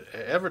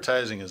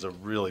advertising is a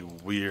really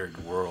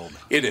weird world.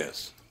 It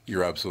is.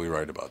 You're absolutely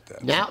right about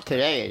that. Now,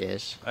 today it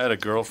is. I had a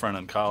girlfriend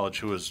in college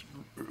who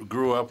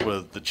grew up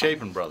with the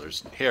Chapin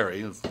brothers.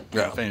 Harry,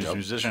 the famous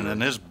musician,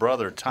 and his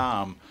brother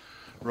Tom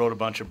wrote a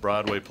bunch of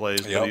Broadway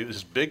plays. But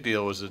his big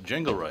deal was a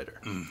jingle writer.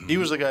 He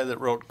was the guy that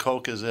wrote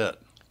 "Coke is it."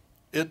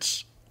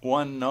 It's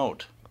one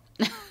note.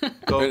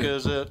 Coke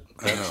is it.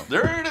 I know.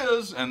 There it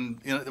is. And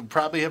you know,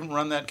 probably haven't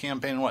run that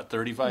campaign in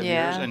 35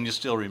 years, and you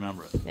still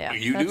remember it. Yeah,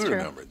 You that's do true.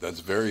 remember it. That's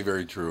very,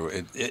 very true.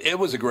 It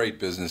was a great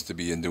business to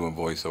be in doing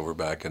voiceover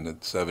back in the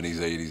 70s,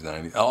 80s,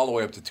 90s. All the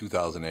way up to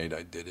 2008,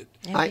 I did it.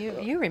 Yeah,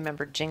 you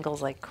remember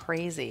jingles like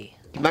crazy.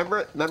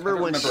 Remember when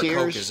Remember Coke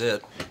Sears? is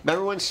it.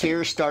 Remember when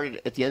Sears started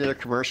at the end of their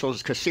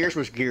commercials? Because Sears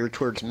was geared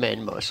towards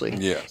men mostly.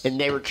 Yes. And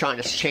they were trying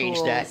to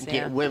change that Schools, and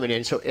get yeah. women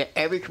in. So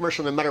every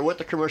commercial, no matter what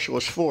the commercial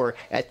was for,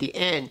 at the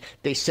end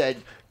they said,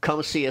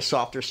 "Come see a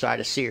softer side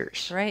of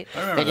Sears." Right.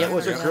 And it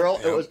was a girl.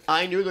 Yeah. It was.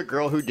 I knew the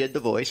girl who did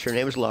the voice. Her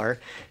name was Laura,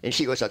 and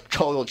she was a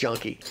total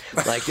junkie,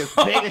 like the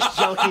biggest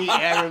junkie you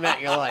ever met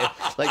in your life.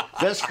 Like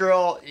this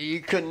girl, you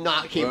could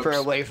not keep her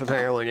away from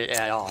heroin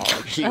at all.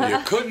 Like, she, You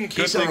couldn't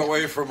keep her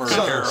away from her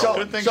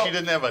heroin. Good thing she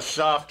didn't have a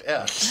soft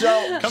S.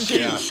 So Come to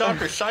the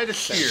softer side of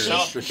Sears.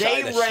 Softer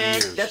side they of ran.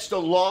 Sears. That's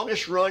the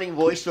longest running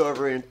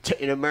voiceover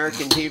in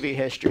American TV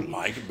history.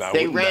 I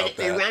They wouldn't ran. doubt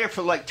They that. ran it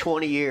for like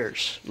 20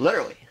 years,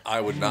 literally. I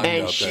would not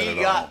And doubt that she at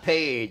got all.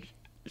 paid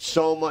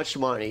so much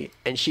money,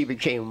 and she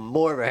became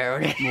more of a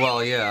heroin addict.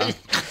 Well, yeah.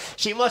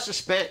 She must have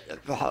spent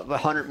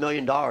 $100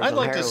 million. I'd on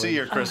like to heroin. see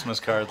your Christmas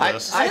card I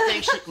list.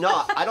 think she.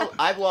 No, I don't.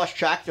 I've lost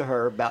track to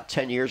her about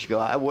 10 years ago.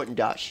 I wouldn't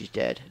doubt she's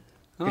dead.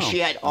 'Cause she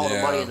had all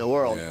the money in the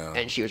world, yeah.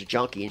 and she was a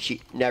junkie, and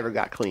she never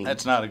got clean.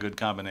 That's not a good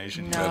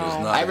combination. No. That is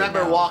not I a good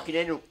remember one. walking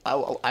in.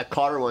 I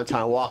caught her one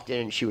time. I walked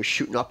in, and she was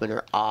shooting up in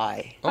her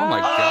eye. Oh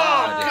my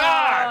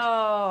God.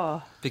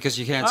 Oh. Because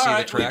you can't All see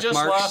right, the track we just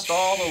marks. lost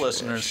all the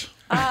listeners.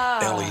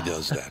 Ellie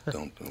does that.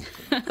 Don't.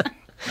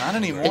 Not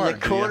anymore. In the do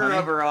you, corner honey?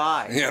 of her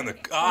eye. Yeah.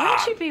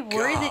 Wouldn't you be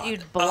worried that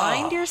you'd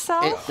blind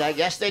yourself? I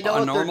guess they know A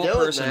what normal they're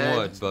doing, person man.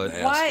 would, but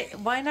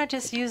Why not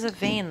just use a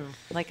vein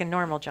like a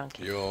normal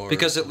junkie?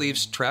 because it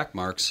leaves track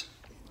marks.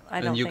 I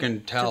don't and you think,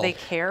 can tell. Do they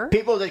care?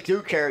 People that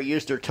do care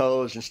use their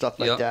toes and stuff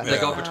like Yep, that. they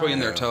go Yeah. between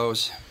their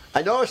toes.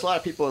 I notice a lot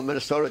of people in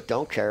Minnesota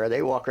don't care.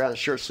 They walk around in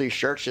shirt-sleeve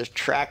shirts, just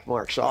track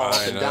marks all up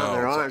I and down know,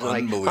 their it's arms. Like, are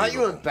you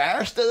unbelievable.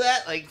 embarrassed of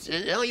that? Like,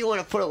 don't you want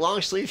to put a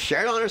long-sleeve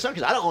shirt on or something?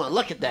 Because I don't want to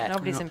look at that.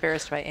 Nobody's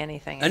embarrassed by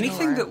anything.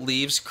 Anything anymore. that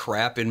leaves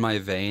crap in my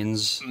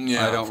veins,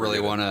 Yeah, I don't really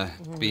forget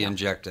want to be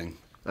injecting.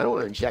 I don't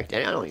want to inject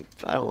any.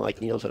 I don't like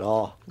needles at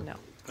all. No.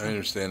 I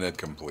understand that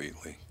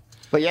completely.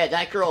 But yeah,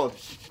 that girl,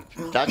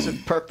 that's a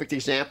perfect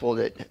example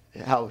that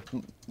how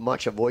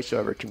much a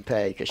voiceover can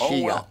pay because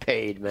she got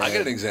paid, man. I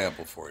got an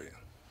example for you,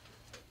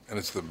 and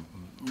it's the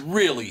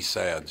really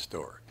sad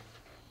story.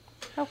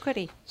 How could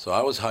he? So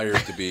I was hired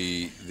to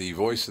be the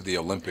voice of the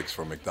Olympics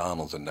for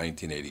McDonald's in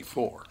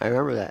 1984. I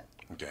remember that.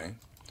 Okay.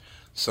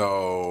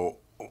 So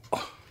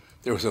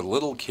there was a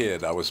little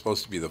kid. I was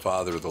supposed to be the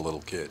father of the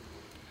little kid.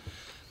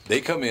 They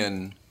come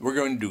in. We're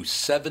going to do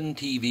 7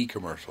 TV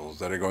commercials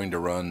that are going to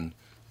run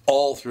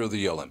all through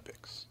the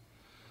Olympics.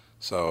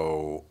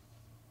 So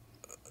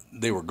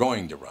they were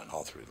going to run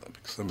all through the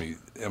Olympics. Let me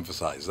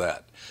emphasize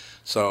that.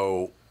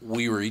 So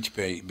we were each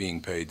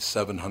being paid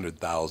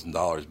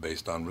 $700,000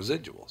 based on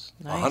residuals.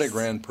 Nice.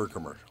 $100,000 per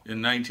commercial.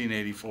 In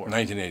 1984.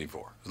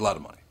 1984. It was a lot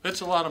of money.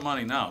 It's a lot of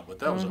money now, but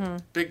that was a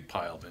big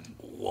pile then.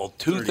 Well,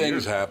 2 30 things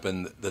years.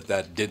 happened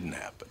that didn't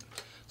happen.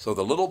 So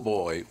the little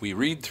boy, we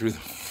read through the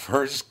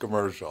first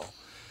commercial,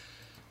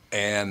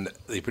 and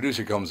the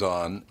producer comes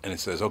on and it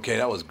says, "Okay,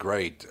 that was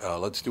great.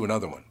 Let's do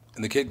another one."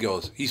 And the kid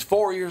goes, he's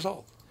 4 years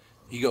old.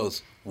 He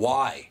goes,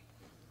 "Why?"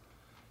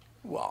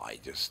 "Well, I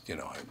just,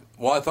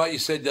 I thought you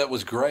said that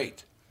was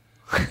great."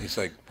 He's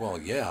like, "Well,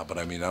 yeah, but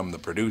I mean, I'm the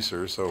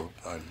producer, so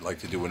I'd like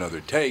to do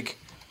another take."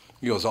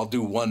 He goes, "I'll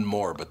do one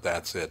more, but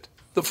that's it."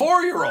 The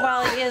 4-year-old.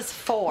 Well, he is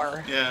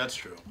 4. Yeah, that's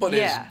true. But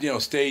Yeah.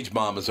 his, stage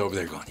mom is over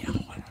there going,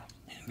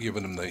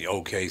 giving him the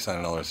okay sign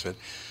and all that shit.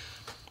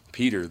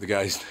 Peter, the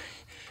guy's,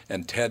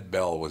 and Ted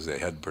Bell was the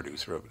head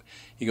producer of it.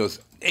 He goes,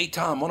 "Hey,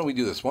 Tom, why don't we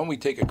do this? Why don't we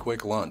take a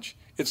quick lunch?"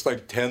 It's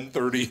like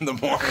 10:30 in the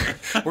morning.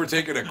 We're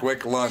taking a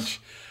quick lunch.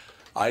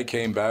 I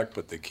came back,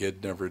 but the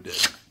kid never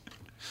did.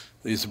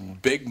 This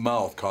big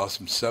mouth cost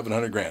him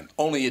 $700,000.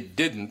 Only it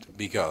didn't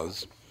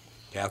because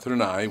Catherine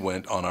and I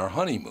went on our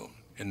honeymoon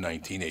in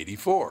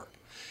 1984.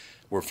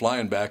 We're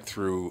flying back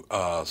through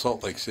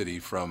Salt Lake City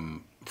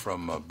from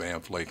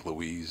Banff, Lake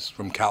Louise,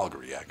 from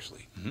Calgary,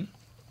 actually. Mm-hmm.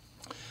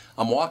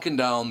 I'm walking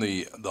down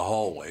the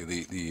hallway,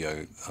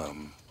 the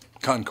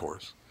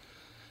concourse,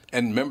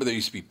 and remember there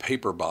used to be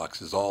paper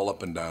boxes all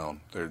up and down.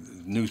 They're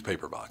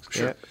newspaper boxes.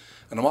 Sure.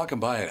 And I'm walking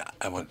by, and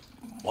I went,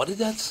 "What did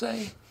that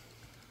say?"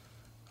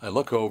 I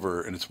look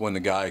over, and it's when the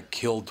guy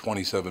killed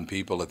 27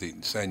 people at the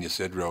San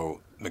Ysidro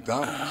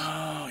McDonald's.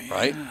 Oh, yeah.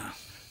 Right?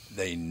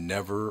 They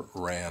never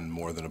ran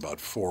more than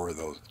about 4 of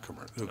those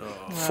commercials.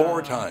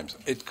 4 times.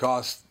 It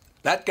cost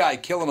that guy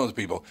killing those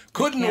people.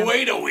 Couldn't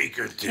wait a week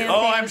or 2.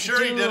 Oh, I'm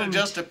sure he did it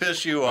just to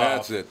piss you off.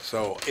 That's it.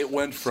 So it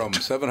went from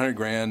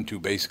 $700,000 to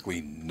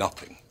basically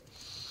nothing.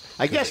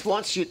 I guess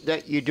once you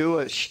do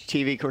a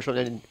TV commercial,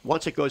 then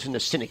once it goes into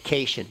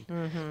syndication,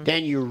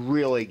 then you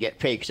really get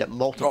paid because it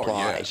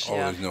multiplies. Oh,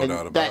 there's no And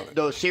doubt about it.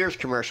 Those Sears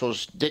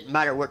commercials, didn't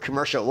matter what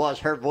commercial it was,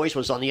 her voice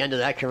was on the end of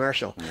that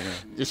commercial.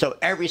 Yeah. So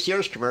every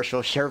Sears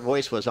commercial, her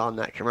voice was on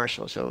that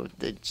commercial. So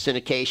the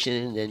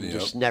syndication and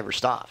just never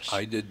stops.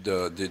 I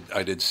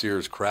did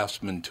Sears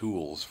Craftsman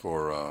Tools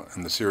for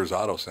in the Sears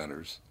Auto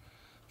Centers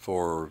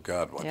for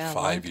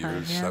 5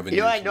 years, 7 years.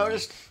 You know, I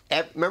noticed.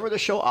 Remember the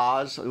show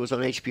Oz? It was on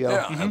HBO.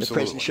 Yeah, the absolutely.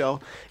 prison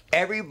show.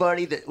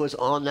 Everybody that was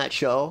on that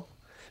show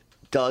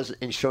does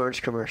insurance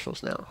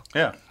commercials now.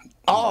 Yeah.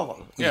 All of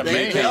them. Yeah,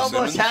 they J.K.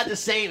 almost Simmons. had the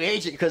same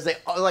agent because they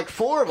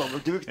 4 of them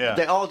do. Yeah.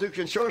 They all do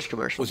insurance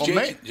commercials. Was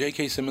Well,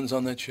 J.K. Simmons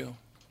on that show?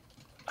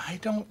 I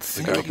don't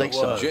think, I it think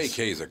so. was.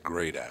 J.K. is a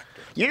great actor.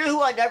 You know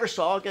who I never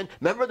saw again?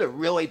 Remember the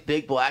really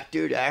big black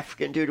dude,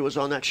 African dude, who was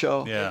on that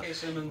show? Yeah. He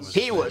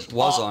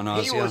was on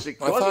Oz, He yeah. was. I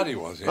thought he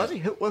was, yeah. Was he?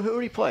 Who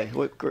did he play?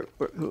 Who?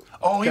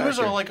 Oh, he was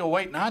character? like a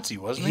white Nazi,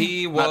 wasn't he?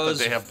 He Not that was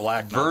they have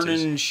black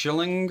Vernon Nazis.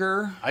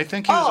 Schillinger. I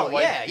think he was Oh a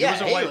white. yeah, he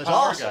was a he white was power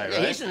awesome. guy, Yeah,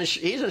 right? he's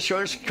an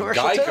insurance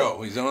commercial Geico.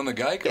 too. He's on the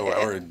Geico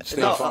or State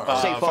No, Farm.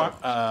 State Farm.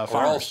 or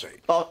Farmers.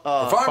 Allstate.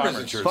 Farmers. Farmers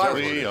Insurance. that's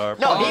what it We is. are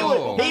No,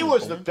 Oh. he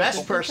was the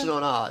best person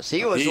on Oz.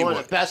 He was He one of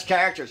was. the best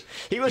characters.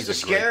 He was He's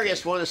the a great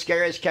scariest, one of the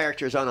scariest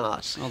characters on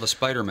Oz. Oh, the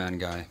Spider-Man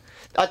guy.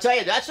 I'll tell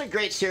you, that's a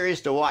great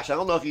series to watch. I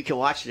don't know if you can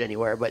watch it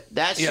anywhere, but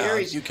that Yeah,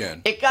 series, you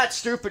can. It got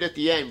stupid at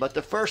the end, but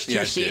the first 2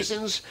 Yeah, it did.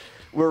 seasons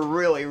were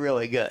really,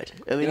 really good.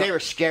 I mean, Yeah. they were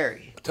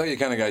scary. I'll tell you the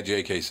kind of guy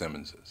J.K.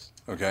 Simmons is,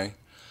 okay?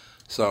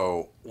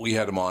 So we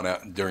had him on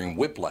out during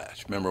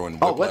Whiplash. Remember when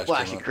Whiplash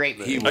Whiplash, came a out? great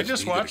movie. He I was-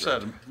 just he did watched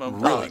great. that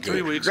Really about 3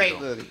 good. weeks Great ago.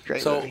 movie.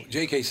 Great So movie.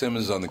 J.K.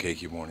 Simmons is on the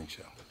KQ Morning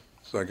Show.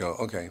 So I go,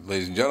 okay,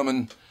 ladies and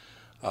gentlemen,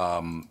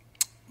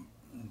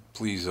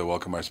 please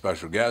welcome our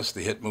special guest,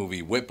 the hit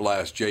movie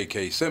Whiplash,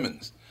 J.K.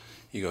 Simmons.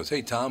 He goes,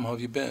 "Hey, Tom, how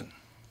have you been?"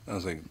 I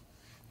was like,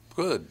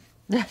 "Good.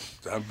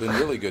 I've been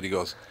really good." He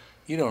goes,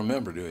 "You don't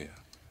remember, do you?"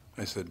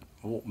 I said,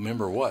 "Well,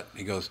 remember what?"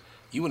 He goes,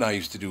 "You and I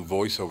used to do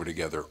voiceover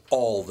together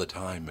all the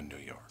time in New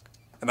York."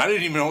 And I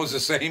didn't even know it was the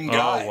same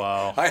guy. Oh,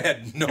 wow. I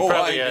had no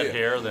Probably idea. had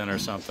hair then or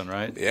something,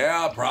 right?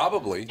 Yeah,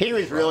 probably. He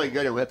was really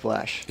good at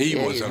Whiplash. He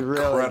was he's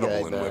incredible really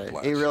in good, man.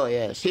 Whiplash. He really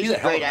is. He's a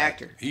hell of great an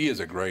actor. He is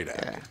a great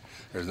actor.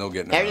 There's no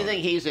getting around Everything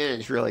it. he's in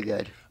is really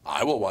good.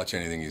 I will watch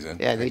anything he's in.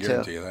 Yeah, I me too.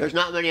 guarantee you that. There's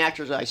not many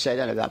actors I say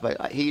that about,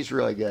 but he's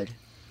really good.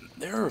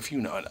 There are a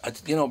few.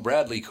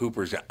 Bradley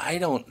Cooper's. I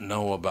don't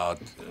know about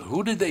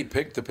who did they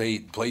pick to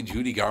play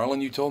Judy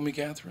Garland. You told me,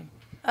 Catherine.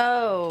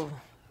 Oh,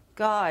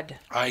 God.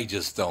 I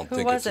just don't Who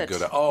think was it's a it?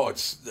 good. Oh,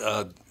 it's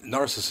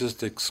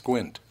Narcissistic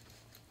Squint.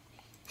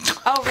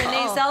 Oh,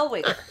 Renee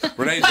Zellweger.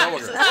 Renee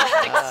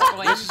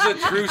Zellweger. This is a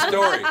true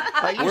story.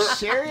 Are you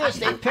serious?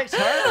 They picked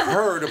her?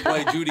 Her to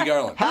play Judy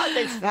Garland. How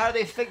did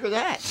they figure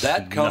that?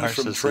 That comes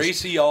from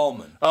Tracy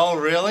Ullman. Oh,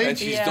 really? And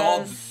she's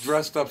all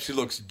dressed up. She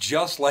looks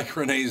just like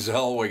Renee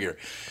Zellweger.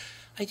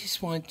 I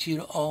just want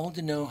you all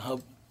to know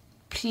how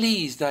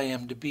pleased I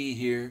am to be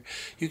here.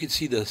 You can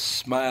see the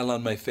smile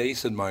on my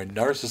face and my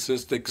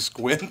narcissistic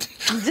squint.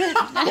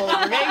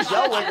 Well, Renee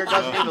Zellweger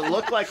doesn't even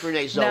look like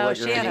Renee Zellweger No,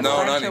 she had a anymore.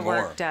 not bunch of anymore.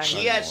 work done.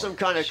 She had some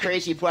kind of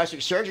crazy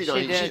plastic surgery done.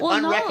 She did. She's Well,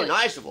 no.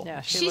 unrecognizable.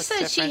 Yeah, She looks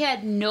said she different.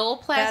 had no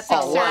plastic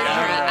That's surgery.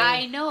 wow.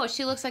 I know.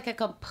 She looks like a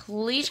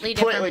completely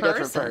Completely different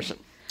different person.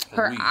 person.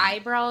 Her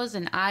eyebrows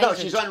and eyes. No, are-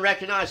 she's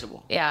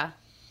unrecognizable. Yeah.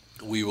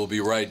 We will be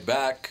right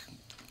back.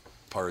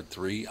 Part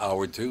 3,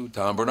 Hour 2,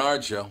 Tom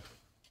Bernard Show.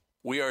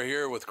 We are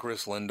here with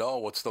Chris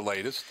Lindahl. What's the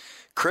latest?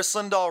 Chris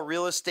Lindahl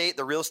Real Estate,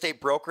 the real estate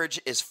brokerage,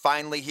 is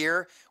finally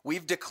here.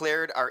 We've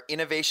declared our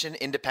innovation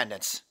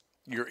independence.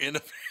 Your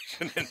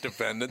innovation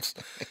independence.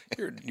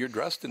 You're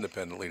dressed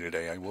independently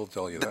today. I will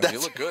tell you that. You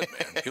look good,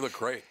 man. You look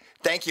great.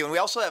 Thank you. And we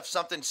also have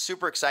something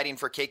super exciting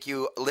for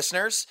KQ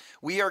listeners.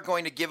 We are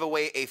going to give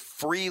away a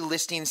free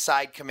listing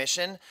side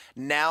commission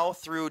now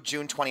through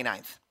June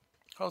 29th.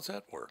 How's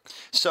that work?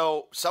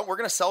 So we're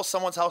going to sell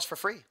someone's house for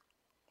free.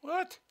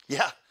 What?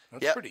 Yeah.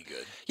 That's Yep. pretty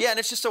good. Yeah, and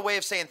it's just a way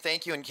of saying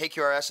thank you. And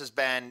KQRS has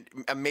been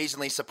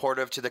amazingly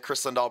supportive to the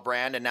Chris Lindahl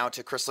brand and now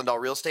to Chris Lindahl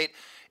Real Estate.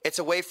 It's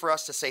a way for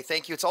us to say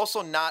thank you. It's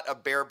also not a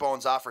bare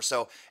bones offer.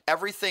 So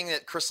everything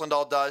that Chris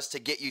Lindahl does to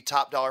get you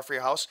top dollar for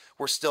your house,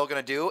 we're still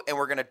going to do, and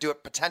we're going to do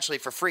it potentially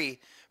for free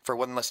for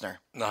one listener.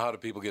 Now, how do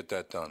people get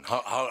that done?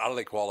 How do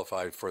they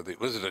qualify for the?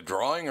 Was it a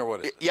drawing or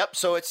what? Is it? Yep.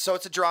 So it's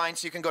a drawing.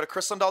 So you can go to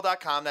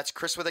chrislindahl.com. That's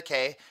Chris with a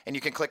K, and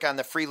you can click on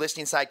the free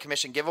listing side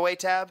commission giveaway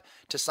tab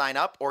to sign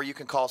up, or you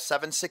can call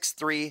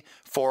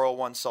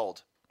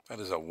 763-401-SOLD. That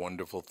is a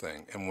wonderful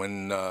thing. And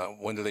when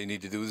do they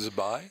need to do this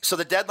by? So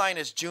the deadline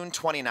is June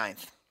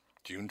 29th.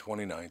 June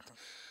 29th.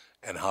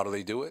 And how do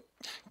they do it?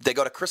 They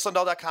go to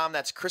chrislindahl.com.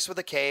 That's Chris with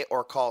a K,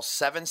 or call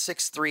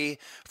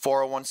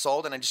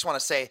 763-401-SOLD. And I just want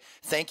to say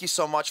thank you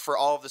so much for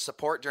all of the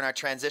support during our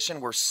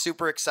transition. We're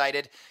super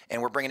excited,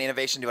 and we're bringing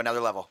innovation to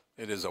another level.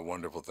 It is a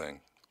wonderful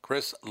thing.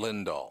 Chris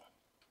Lindahl.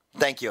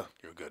 Thank you.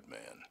 You're a good man.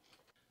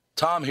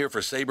 Tom here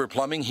for Sabre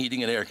Plumbing,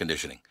 Heating, and Air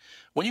Conditioning.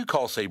 When you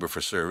call Sabre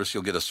for service,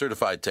 you'll get a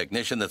certified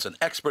technician that's an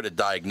expert at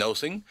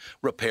diagnosing,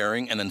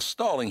 repairing, and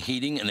installing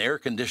heating and air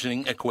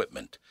conditioning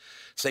equipment.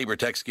 Sabre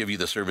Techs give you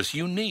the service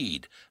you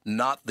need,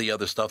 not the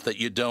other stuff that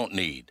you don't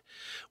need.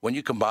 When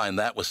you combine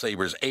that with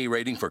Sabre's A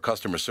rating for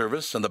customer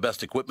service and the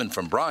best equipment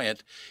from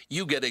Bryant,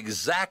 you get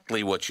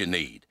exactly what you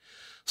need.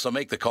 So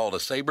make the call to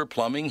Sabre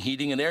Plumbing,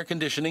 Heating, and Air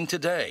Conditioning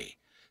today.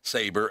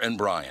 Sabre and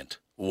Bryant,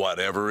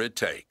 whatever it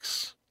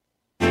takes.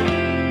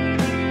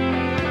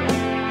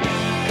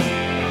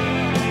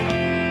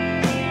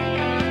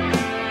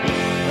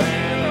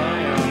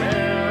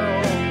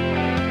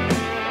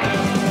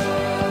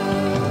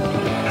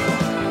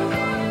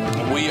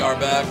 We are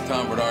back,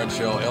 Tom Bernard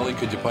Show. Ellie,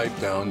 could you pipe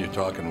down? You're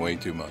talking way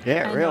too much.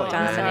 Yeah, really.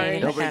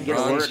 Dominating Nobody can get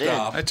a word in.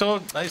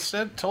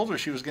 Non-stop. told her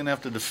she was going to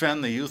have to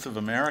defend the youth of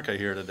America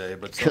here today,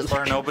 but so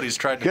far nobody's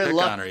tried to Good pick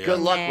luck. on her yet. Good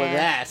luck with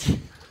that.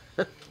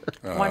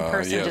 One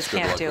person yes, just good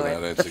can't luck do with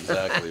it. that. That's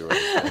exactly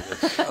right.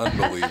 It's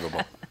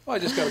unbelievable. Well, I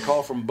just got a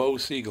call from Bo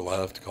Siegel.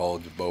 I'll have to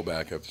call Bo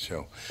back after the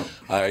show.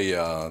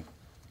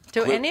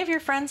 Do any of your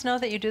friends know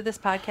that you do this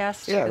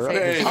podcast? Yeah, 'Cause right.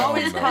 They They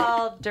always don't know.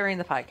 call during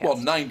the podcast. Well,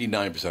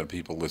 99% of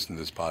people listen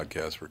to this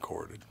podcast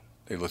recorded.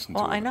 They listen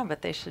Well, to it. I know,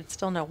 but they should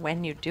still know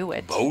when you do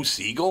it. Bo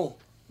Siegel?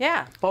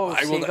 Yeah, Bo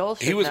Siegel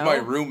He should was know. my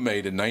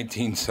roommate in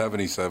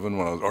 1977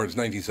 or it's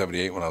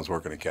 1978 when I was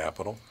working at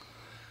Capitol.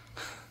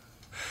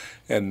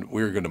 And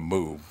we were going to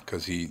move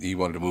because he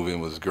wanted to move in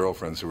with his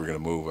girlfriend, so we were going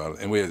to move out.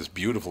 And we had this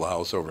beautiful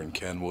house over in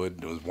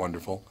Kenwood. It was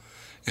wonderful.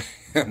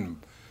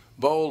 And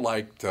Bo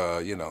liked,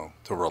 to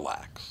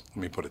relax. Let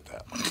me put it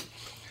that way.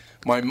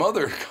 My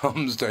mother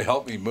comes to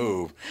help me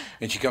move,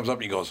 and she comes up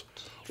and he goes,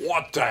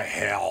 "What the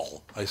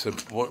hell?" I said,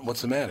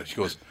 "What's the matter?" She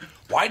goes,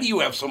 "Why do you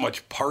have so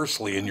much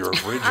parsley in your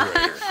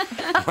refrigerator?"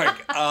 I'm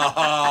like,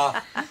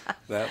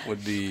 that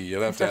would be,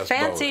 you'd have to The ask Bo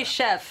fancy that.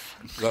 chef.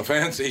 The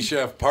fancy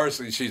chef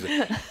parsley. She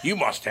said, "You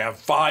must have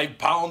 5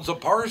 pounds of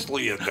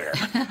parsley in there."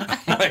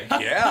 I'm like,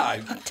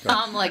 "Yeah,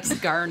 Tom likes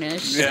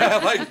garnish. I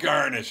like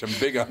garnish. I'm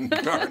big on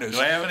garnish."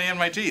 Do I have any in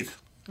my teeth?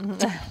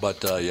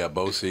 But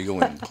Bo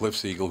Siegel and Cliff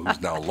Siegel,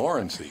 who's now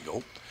Lauren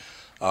Siegel,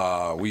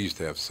 we used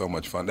to have so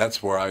much fun.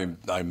 That's where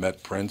I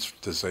met Prince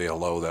to say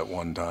hello that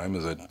one time,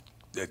 is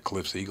at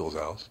Cliff Siegel's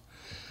house.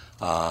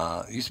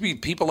 Used to be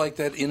people like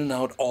that in and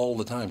out all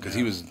the time because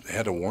he was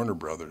head of Warner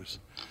Brothers.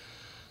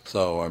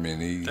 So, I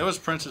mean, That was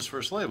Prince's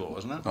first label,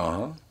 wasn't it?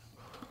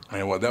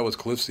 and that was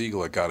Cliff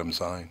Siegel that got him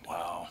signed.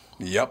 Wow.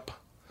 Yep.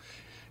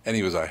 And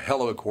he was a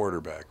hell of a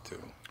quarterback,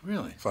 too.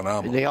 Really? And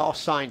Phenomenal. they all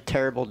signed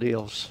terrible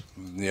deals.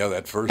 Yeah,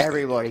 that first.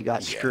 Everybody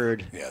got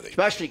screwed. Yeah, they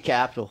Especially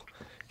Capital.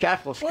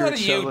 Capital screwed What are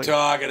you someone.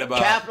 talking about?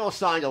 Capital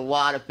signed a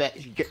lot of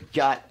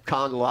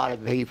conned a lot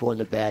of people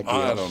into bad deals.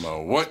 I don't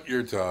know what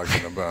you're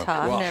talking about.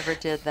 Tom Well, never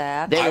did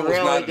that. They I was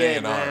really not did,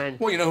 an A&R. man.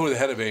 Well, you know who the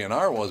head of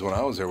A&R was when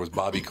I was there was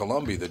Bobby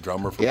Colombi, the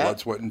drummer for Yeah. Blood,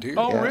 Sweat, and Tears.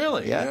 Oh,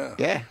 really?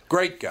 Yeah.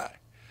 Great guy.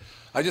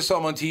 I just saw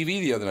him on TV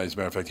the other night, as a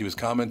matter of fact. He was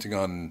commenting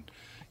on,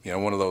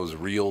 one of those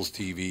Reels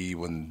TV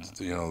when,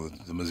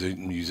 the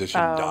musician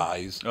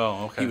dies.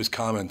 Oh, okay. He was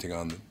commenting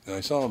on it. And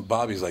I saw him,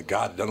 Bobby's like,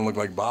 God, it doesn't look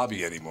like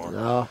Bobby anymore.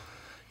 No.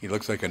 He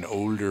looks like an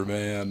older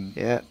man.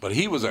 Yeah. But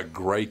he was a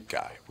great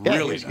guy. Yeah,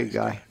 Really he's a nice good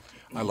guy.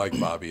 I like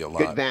Bobby a lot.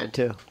 Good band,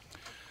 too.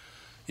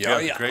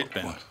 Yeah, great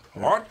band.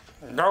 What?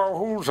 No,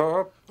 who's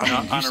up? On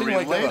a sing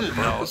like that on related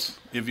note, purpose?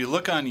 if you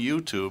look on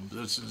YouTube,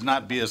 this is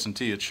not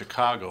BS&T, it's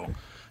Chicago.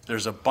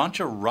 There's a bunch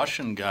of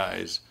Russian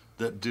guys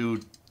that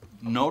do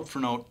note for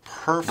note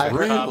perfect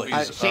copies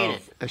I've seen of,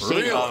 it. I've seen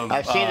it. of,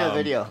 I've seen the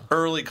video.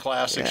 early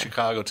classic Yeah.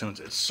 Chicago tunes.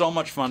 It's so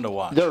much fun to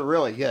watch. They're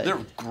really good. They're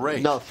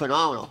great. No,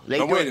 phenomenal. They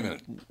No, do wait it a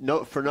minute.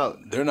 Note for note.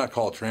 They're not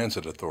called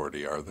Transit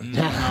Authority, are they?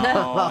 No,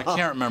 I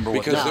can't remember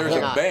what Because that there's they're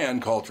a not.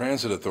 band called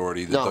Transit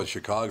Authority that No. does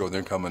Chicago, and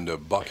they're coming to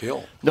Buck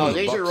Hill. No,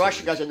 The these Buck are Russian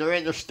City. guys, and they're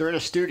in a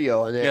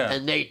studio, and Yeah.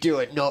 they do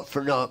it note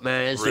for note,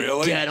 man. It's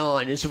Really? dead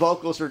on. His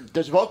vocals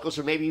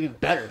are maybe even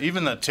better.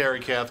 Even the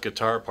Terry Kath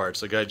guitar parts,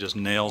 the guy just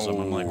nails them.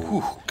 I'm like,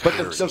 whew.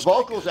 But the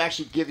vocals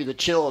actually give you the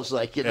chills,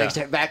 like it Yeah. makes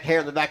that back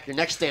hair on the back of your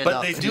neck stand But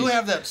up. they do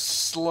have that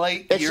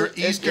slight It's-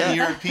 Eastern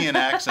yeah. European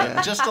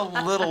accent, just a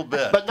little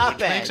bit. But not which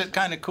bad. makes it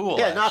kind of cool.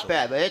 Yeah, not actually.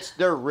 bad, but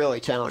they're really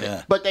talented.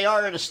 Yeah. But they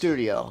are in a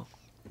studio,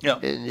 Yeah,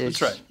 and it's,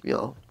 that's right.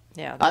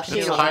 Yeah, I've they seen do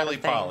It's a lot of highly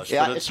things. polished.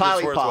 Yeah, but it's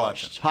highly worth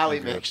polished, watching. highly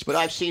mixed. But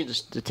I've seen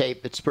the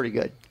tape; it's pretty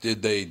good.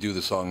 Did they do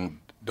the song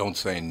 "Don't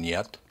Say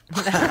Nyet"?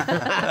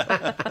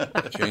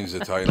 Change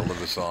the title of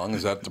the song.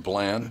 Is that the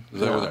plan? Is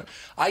that what they're-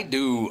 I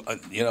do.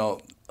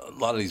 A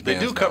lot of these They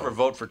bands do cover now-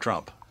 "Vote for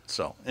Trump."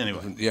 So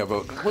anyway, Yeah,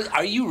 but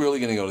are you really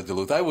going to go to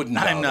Duluth? I wouldn't.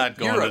 I'm not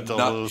going You're to a nut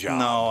Duluth. job.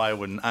 No, I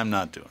wouldn't. I'm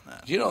not doing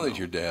that. Do you know that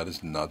your dad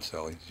is nuts,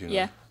 Ellie? Do you know?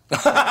 Yeah.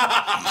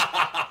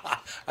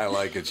 I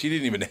like it. She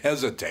didn't even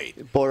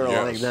hesitate.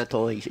 Borderline Yes.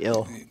 mentally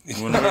ill.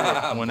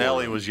 When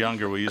Ellie was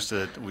younger, we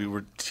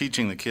were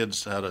teaching the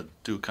kids how to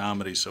do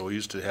comedy, so we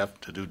used to have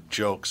to do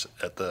jokes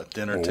at the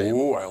dinner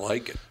table. Oh, I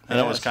like it. And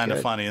that was that's kind of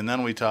good. funny. And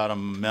then we taught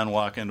them men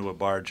walk into a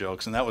bar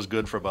jokes, and that was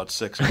good for about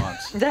 6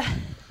 months. Yeah,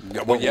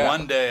 well, But yeah.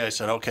 one day I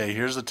said, okay,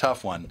 here's the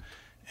tough one.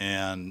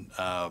 And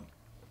I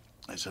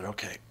said,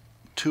 okay,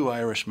 2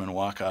 Irishmen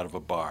walk out of a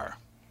bar.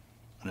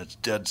 And it's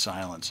dead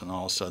silence, and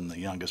all of a sudden the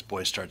youngest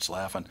boy starts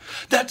laughing.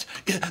 That's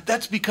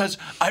because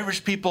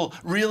Irish people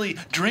really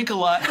drink a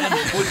lot and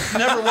would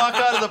never walk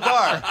out of the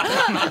bar.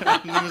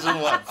 He was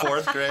in what,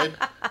 4th grade?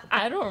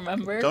 I don't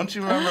remember. Don't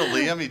you remember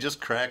Liam? He just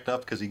cracked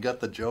up because he got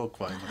the joke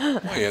finally. Well,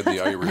 he had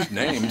the Irish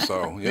name,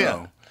 so you Yeah.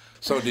 know.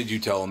 So did you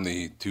tell him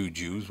the 2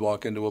 Jews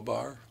walk into a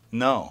bar?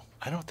 No,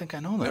 I don't think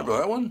I know that. Remember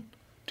that one?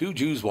 2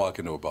 Jews walk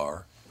into a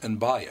bar and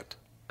buy it.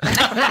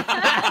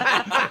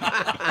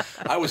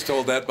 I was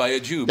told that by a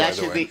Jew, by That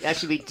the should way. be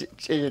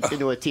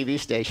into a TV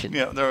station.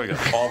 Yeah, there we go.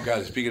 Oh,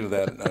 God, speaking of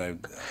that,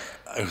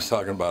 I was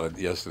talking about it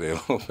yesterday a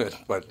little bit,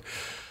 but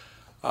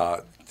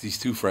these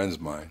 2 friends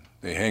of mine,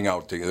 they hang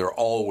out together. They're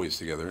always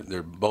together.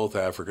 They're both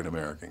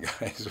African-American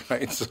guys,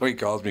 right? So he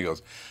calls me and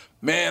goes,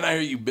 man, I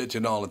hear you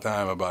bitching all the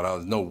time about how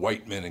there's no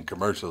white men in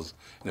commercials,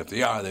 and if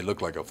they are, they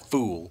look like a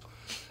fool.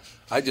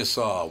 I just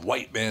saw a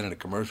white man in a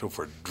commercial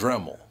for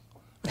Dremel.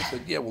 I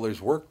said, yeah, well,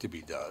 there's work to be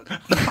done.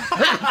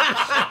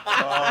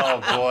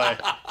 Oh, boy.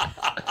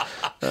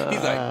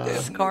 He's like,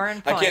 Scoring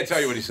I can't points. tell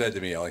you what he said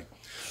to me, Ellie.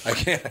 I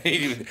can't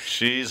even.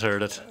 She's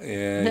heard it.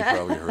 Yeah, you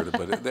probably heard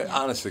it, but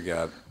honest to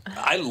God,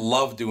 I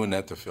love doing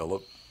that to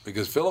Philip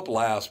because Philip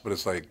laughs, but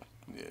it's like,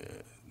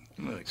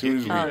 as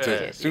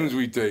soon as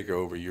we take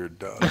over, you're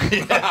done.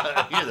 You're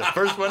the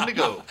first one to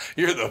go.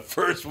 You're the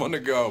first one to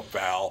go,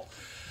 pal.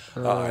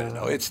 I don't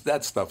know.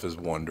 That stuff is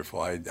wonderful.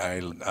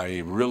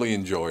 I really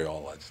enjoy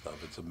all that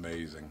stuff. It's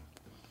amazing.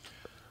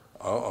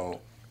 No,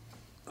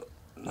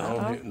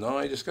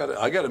 I just got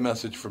I got a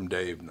message from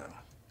Dave now.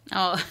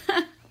 Oh,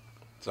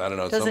 So I don't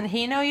know. Doesn't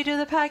he know you do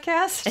the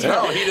podcast?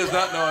 No, he does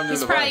not know I'm doing he's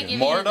the probably podcast.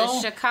 giving you the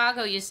Mordo?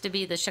 Chicago used to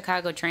be the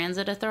Chicago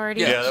Transit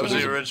Authority. Yeah, that was the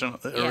Change- original,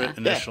 Yeah.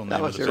 initial Yeah, name that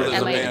of was the So there's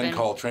That a might have band been-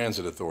 called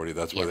Transit Authority.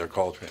 That's why Yeah. they're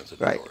called Transit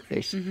Right.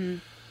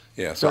 Authority.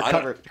 Yeah, so They're I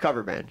don't,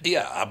 cover band.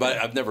 yeah, but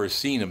I've never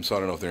seen them, so I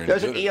don't know if they're any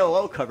There's an good.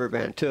 ELO cover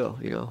band too.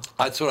 You know.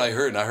 That's what I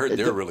heard, and I heard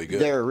they're really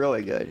good. They're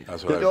really good.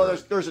 That's what I've No,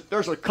 heard.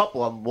 there's a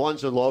couple of them.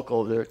 One's a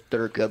local that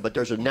are good, but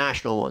there's a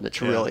national one that's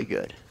really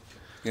good.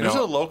 You There's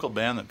know, a local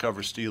band that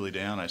covers Steely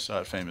Dan. I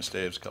saw at Famous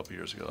Dave's a couple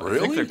years ago. I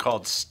Really? think they're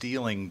called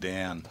Stealing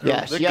Dan. They're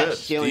Yes, good.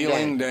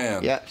 Stealing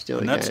Dan. Yeah,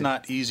 Stealing And Dan. that's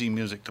not easy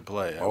music to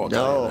play. oh,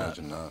 No. I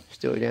imagine not.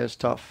 Stealing Dan's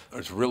tough.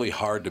 It's really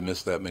hard to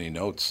miss that many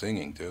notes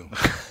singing too.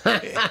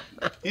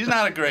 He's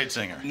not a great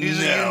singer.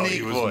 He's a unique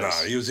he was voice.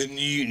 not. He was in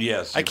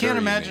yes. I can't very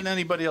imagine unique.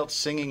 anybody else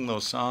singing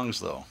those songs,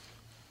 though.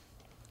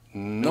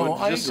 No,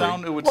 I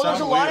agree. It would Well,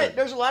 sound weird.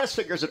 there's a lot of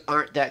singers that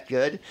aren't that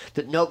good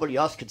that nobody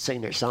else could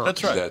sing their songs.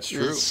 That's right. That's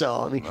true. So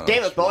I mean, No,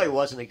 David that's true. Bowie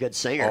wasn't a good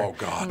singer. Oh,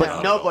 God, but not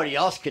at nobody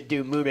else could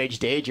do Moon Age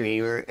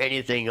Daydream or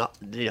anything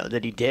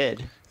that he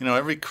did. You know,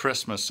 every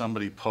Christmas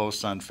somebody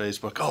posts on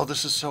Facebook, "Oh,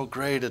 this is so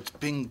great! It's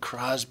Bing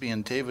Crosby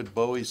and David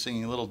Bowie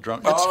singing Little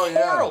Drunk." It's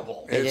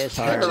horrible. It It's is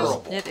hard.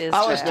 terrible. It is.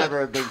 I was bad.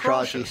 never a big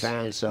Crosby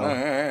fan, so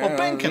Well,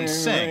 Bing can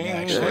sing,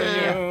 actually.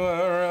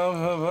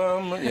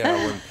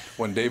 Yeah,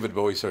 when David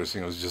Bowie started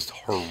singing, it was just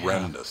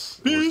horrendous.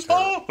 It was He's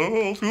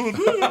terrible.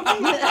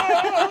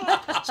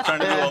 trying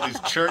to do all these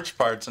church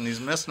parts, and he's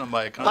missing them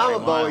by a country I'm a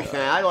Bowie mile.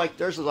 fan.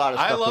 There's a lot of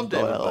stuff. I love with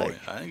Bowie David I like.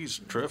 Bowie. I think he's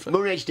terrific.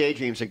 Moon Age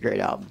Daydream's a great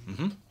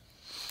album.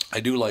 I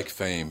do like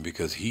Fame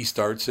because he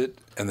starts it,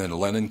 and then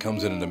Lennon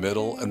comes in the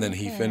middle, and then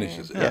he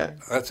finishes it. Yeah.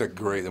 That's a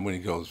great. And when he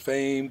goes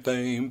Fame,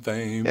 Fame,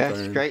 Fame, Yeah, Fame.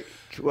 it's great.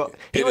 Well,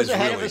 he It was is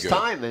ahead really of his good.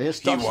 time, and his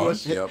He stuff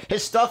was, yep.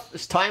 his stuff.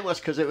 His time was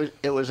because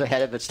it was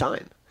ahead of its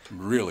time.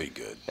 Really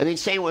good. I mean,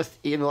 same with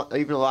even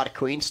a lot of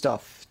Queen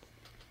stuff.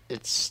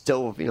 It's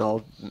still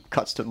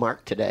cuts to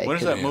mark today. When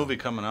is that movie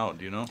coming out?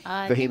 Do you know?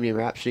 Bohemian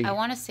Rhapsody? I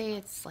want to say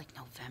it's like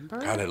November.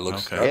 God, it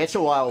looks. Okay. It's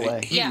a while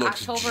away. He Yeah,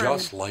 looks October.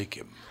 just like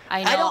him.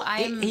 I I know.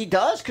 don't. He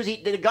does because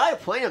the guy who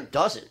played him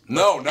doesn't.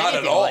 No, look not at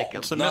anything all. like him.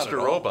 It's the Not Mr. at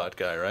all. Robot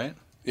guy, right?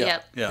 Yeah.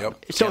 Yep. Yeah.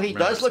 Yep. So Can't he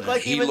remember does his look name.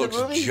 like He him in the looks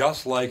movie.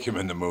 just like him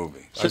in the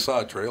movie. I saw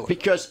a trailer.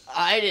 Because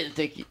I didn't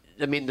think.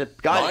 I mean, the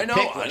guy No, I that know-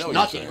 picked I was know what you're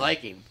nothing saying. like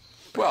him.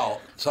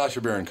 Well,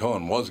 Sacha Baron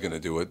Cohen was going to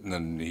do it, and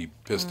then he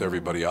pissed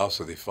everybody off,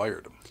 so they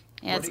fired him.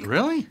 Yeah, it's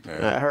Really?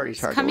 I heard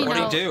he's hard to coming work.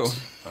 What do you out do?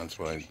 That's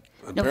what I.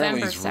 November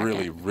Apparently, he's 2nd.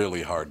 really,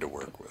 really hard to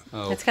work with.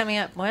 Oh, It's coming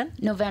up when?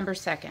 November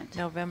 2nd.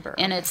 November.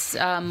 And it's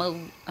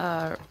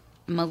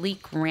Malik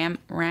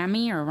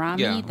Rami or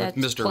Rami Yeah, with that's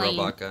Mr. playing.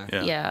 Robot guy.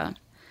 Yeah.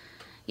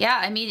 Yeah,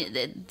 I mean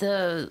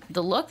the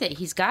look that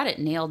he's got it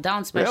nailed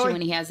down, especially Really?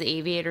 when he has the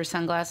aviator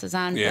sunglasses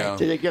on. Yeah.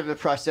 Did they give him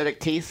prosthetic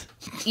teeth?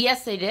 But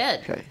yes, they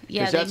did. Okay.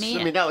 Yeah, 'Cause they that's, made I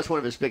mean, it. that was one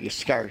of his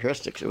biggest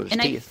characteristics. It was his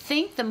And I teeth.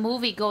 think the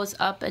movie goes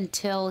up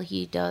until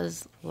he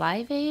does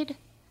Live Aid.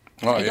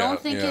 Oh, I don't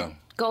think yeah. it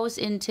goes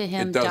into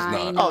him It does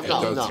dying. not. Oh of It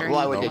no, does AIDS no! or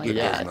Why would they anything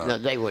do like does that? not. No,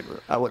 they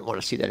wouldn't. I wouldn't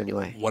want to see that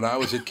anyway. When I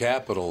was at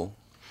Capitol,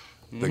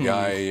 the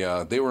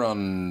guy, they were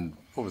on,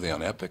 what were they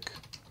on, Epic?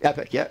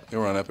 Epic, yeah. They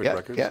were on Epic Yeah,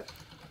 Records. yeah.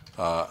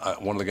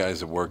 One of the guys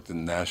that worked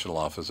in the national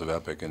office of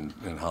Epic in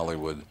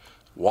Hollywood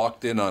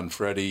walked in on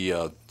Freddie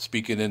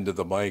speaking into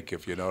the mic,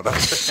 if you know what I'm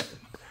saying.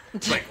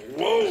 It's like,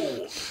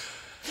 whoa.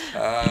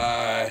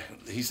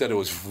 He said it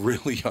was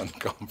really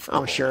uncomfortable.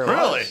 I'm sure. It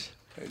Really? was.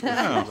 He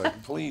was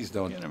like, please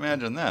don't. Can't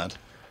imagine that.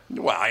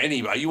 Well,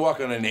 you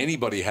walk on and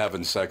anybody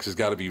having sex has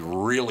got to be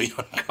really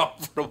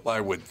uncomfortable, I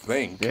would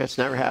think. Yeah, it's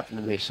never happened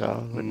to me, so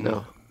I wouldn't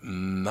know.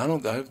 I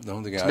don't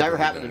think I've never ever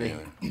happened done to it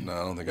me. either. No, I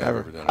don't think I've Ever.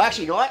 ever done it.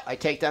 Actually, you know what? I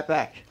take that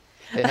back.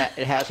 It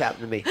has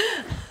happened to me.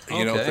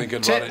 You know, Okay. thinking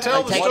about it. Tell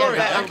I the take story.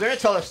 that back. I'm going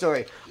to tell a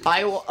story.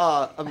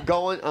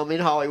 I'm in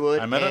Hollywood.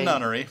 I'm at a and-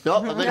 nunnery.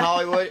 Nope, I'm in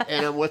Hollywood,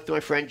 and I'm with my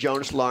friend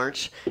Jonas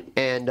Lawrence,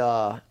 and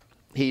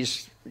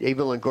he's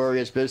Eva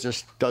Longoria's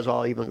business, does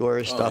all Eva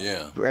Longoria's stuff.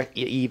 yeah.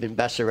 Even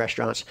Bessa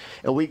restaurants.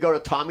 And we go to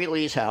Tommy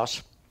Lee's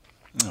house.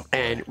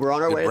 And we're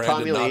on our Did way to Brandon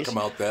Tommy knock Lee's. him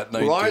out that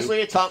night, we're on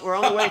too? we're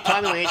on the way to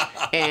Tommy Lee's,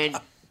 and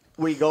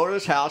we go to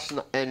his house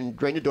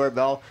and ring the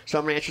doorbell.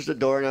 Someone answers the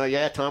door, and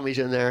yeah, Tommy's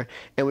in there.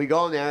 And we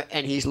go in there,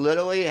 and he's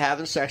literally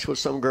having sex with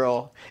some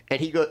girl. And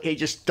he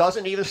just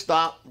doesn't even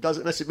stop,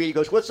 doesn't miss a beat. He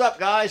goes, "What's up,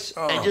 guys?"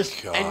 Oh, and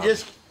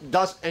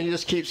he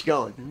just keeps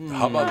going.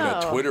 How about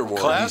that No. Twitter war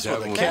Class he's with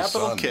having a with his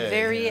capital son? K.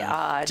 Very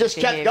odd. Just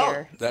kept behavior.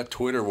 going. That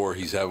Twitter war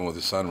he's having with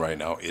his son right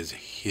now is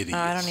hideous.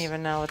 I don't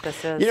even know what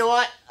this is. You know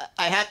what?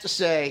 I have to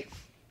say,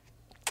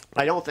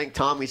 I don't think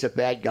Tommy's a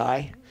bad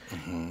guy.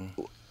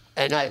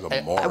 And He's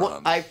a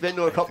moron. I've been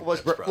to a couple of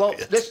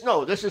his.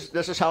 Well, this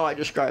is how I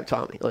describe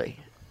Tommy Lee.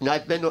 And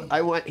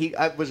I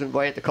was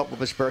invited to a couple of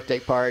his birthday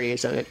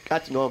parties, and I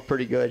got to know him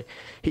pretty good.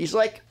 He's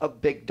like a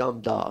big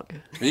dumb dog.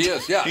 He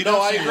is, yeah. He No,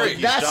 does I seem agree. like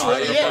he's That's dumb.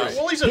 what he is.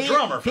 Well, he's a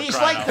drummer, for He's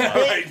crying like out the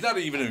loud. big. He's not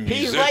even a musician.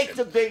 He's like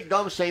the big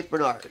dumb Saint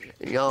Bernard.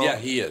 You know? Yeah,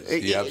 he is.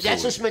 He That's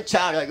absolutely his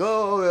mentality. Like,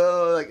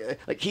 oh,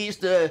 like he's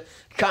the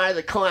kind of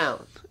the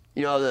clown.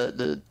 You know,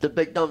 the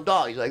big dumb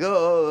dog. He's like,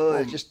 oh,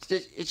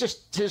 it's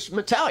just his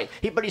mentality.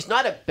 But he's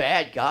not a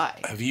bad guy.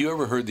 Have you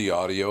ever heard the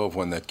audio of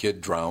when that kid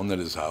drowned at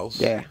his house?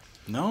 Yeah.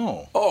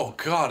 No. Oh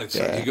God! It's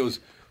Yeah. he goes,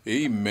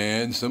 "Hey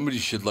man, somebody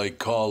should like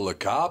call the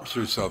cops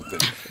or something."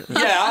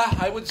 Yeah,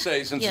 I would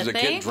say since You there's a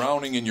think? kid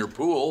drowning in your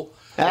pool,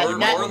 That- or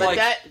that- like, but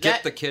that-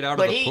 get the kid out of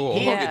but the pool. Or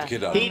get the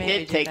kid out. He Maybe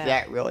did do take that.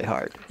 that really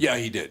hard. yeah,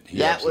 he did. He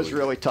That was absolutely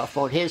really tough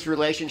on his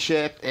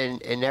relationship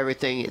and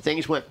everything.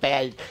 Things went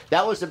bad.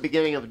 That was the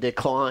beginning of a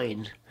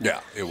decline did. Yeah,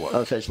 it was.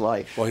 of his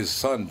life. Well, his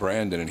son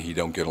Brandon and he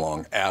don't get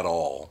along at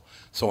all.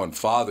 So on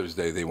Father's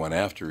Day, they went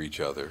after each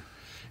other,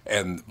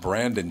 and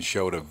Brandon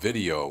showed a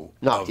video.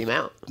 Knocked of- him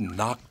out.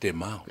 Knocked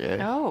him out.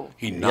 Yeah. Oh.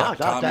 He knocked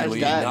knocked out Tommy his Lee.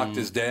 dad. He knocked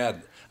his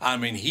dad. I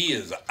mean, he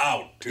is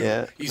out too.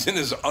 Yeah. He's in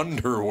his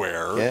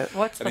underwear. Yeah.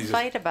 What's And the he's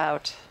fight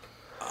about?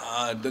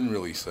 Didn't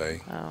really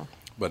say. Oh.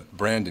 But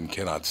Brandon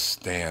cannot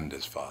stand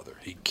his father.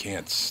 He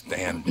can't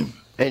stand him.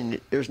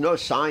 And there's no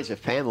signs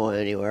of Pamela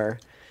anywhere.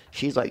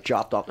 She's like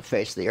dropped off the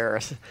face of the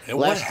earth. And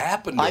what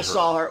happened to her? I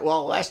saw her.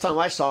 Well, last time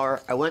I saw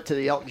her, I went to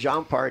the Elton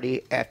John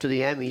party after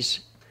the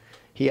Emmys.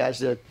 He has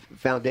the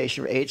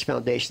foundation, AIDS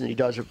Foundation, that he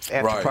does an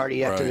after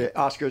party after the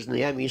Oscars and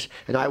the Emmys.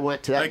 And I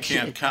went to that. I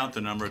can't count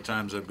the number of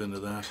times I've been to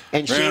that.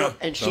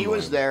 And she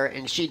was there,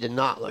 and she did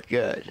not look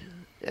good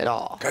at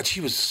all. God,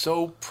 she was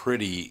so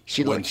pretty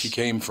when she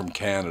came from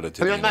Canada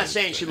to I'm not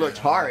saying she looked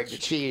hard,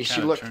 but she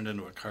looked turned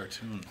into a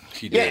cartoon.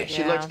 She did. Yeah,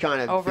 she looked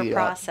kind of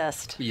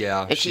overprocessed.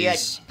 Yeah, and she had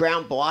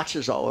brown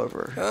blotches all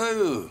over.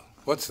 Oh,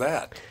 what's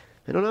that?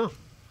 I don't know.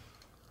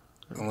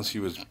 Unless she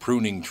was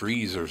pruning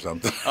trees or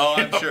something. Oh,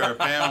 I'm sure.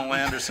 Pamela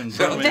Anderson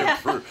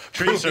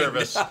tree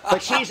service.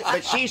 But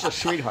she's a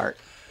sweetheart.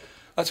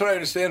 That's what I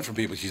understand from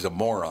people. She's a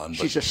moron. But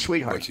She's a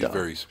sweetheart. But she's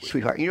very sweet.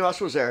 Sweetheart. You know who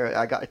else was there?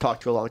 I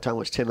talked to a long time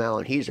was Tim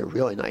Allen. He's a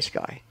really nice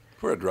guy.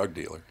 For a drug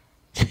dealer.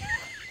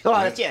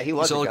 He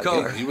was a drug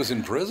dealer. He was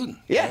in prison.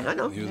 Yeah, I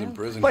know. He was in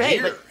prison. But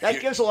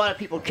that gives a lot of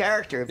people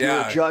character if you're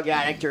a drug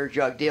addict or a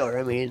drug dealer.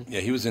 I mean. Yeah,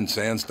 he was in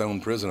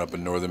Sandstone Prison up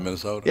in northern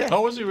Minnesota. Yeah.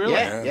 Oh, was he really?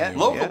 Yeah.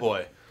 Local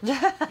boy.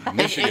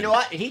 And you know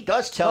what? He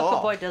does tell Local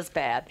all. boy does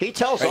bad. He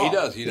tells all. He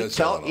does. He does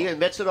tell it all. He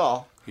admits it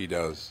all. He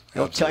does.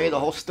 He'll tell you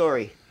the whole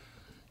story.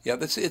 Yeah,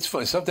 it's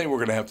funny. Someday we're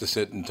going to have to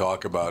sit and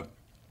talk about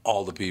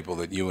all the people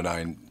that you and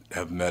I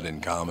have met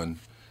in common,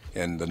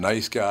 and the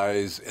nice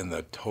guys and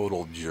the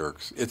total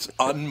jerks. It's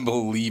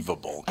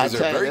unbelievable because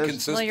they're very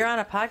consistent. Well, you're on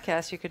a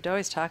podcast. You could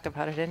always talk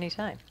about it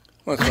anytime.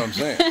 Well, that's what I'm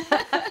saying.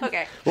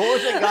 Okay. What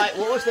was the guy?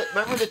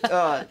 Remember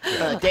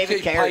the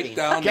David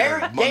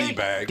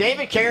Carradine?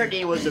 David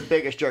Carradine was the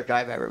biggest jerk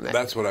I've ever met.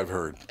 That's what I've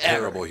heard.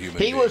 Terrible human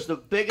being. He was the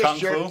biggest Kung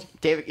jerk. Fu?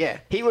 David, yeah,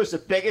 he was the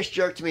biggest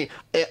jerk to me.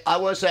 I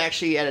was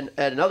actually at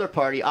another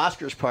party,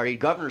 Oscars party,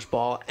 Governor's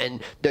Ball,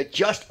 and they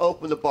just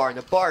opened the bar, and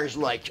the bar is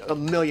like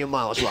 1,000,000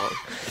 miles long.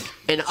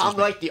 And I'm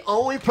like the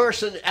only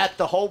person at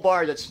the whole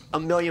bar that's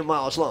 1,000,000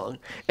 miles long,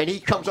 and he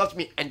comes up to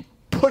me and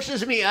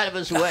pushes me out of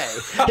his way.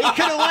 He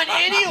could have went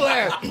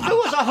anywhere. There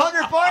was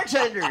 100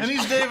 bartenders. And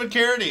he's David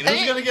Carradine.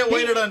 Who's going to get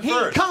waited on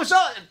first? He comes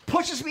up and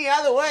pushes me out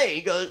of the way.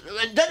 He goes,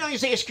 and doesn't even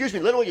say excuse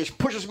me. Literally just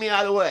pushes me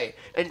out of the way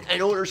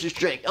and orders his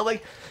drink. I'm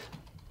like,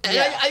 and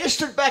I just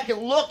stood back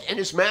and looked, and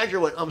his manager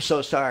went, "I'm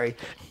so sorry."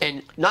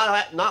 And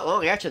not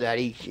long after that,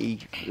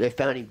 they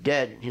found him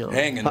dead. You know,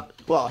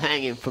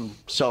 hanging from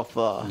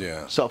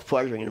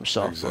self-pleasuring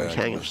himself. Exactly. He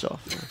hanging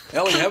himself.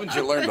 Ellie, haven't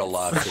you learned a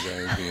lot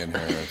today being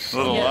here?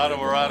 A lot of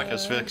erotic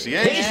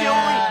asphyxiation.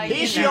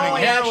 He's the only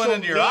heroin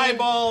into your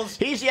eyeballs.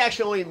 He's the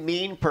actually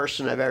mean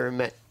person I've ever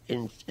met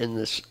in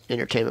this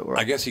entertainment world.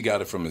 I guess he got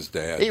it from his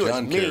dad. He was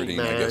John mean, Carradine,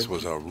 man. I guess,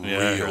 was a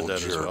real that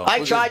as jerk. well.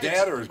 Was his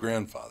dad or his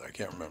grandfather? I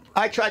can't remember.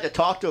 I tried to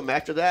talk to him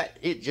after that.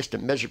 He's just a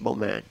miserable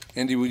man.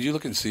 Andy, would you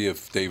look and see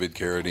if David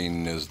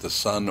Carradine is the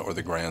son or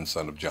the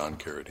grandson of John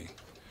Carradine?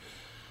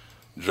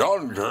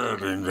 John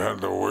Carradine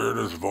had the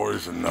weirdest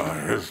voice in the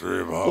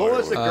history of Hollywood. What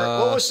was the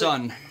girl?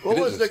 son. What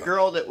was the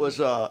girl that was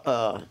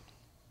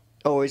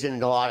always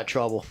in a lot of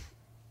trouble?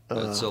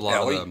 It's a lot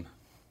Ellie? of them.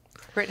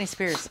 Britney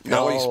Spears.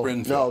 Ellie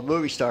Springfield. No,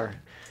 movie star.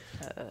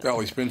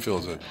 Ellie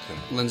Springfield's it.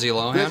 Lindsay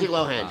Lohan. Lindsay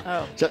Lohan.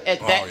 Oh. So at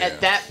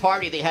that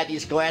party, they had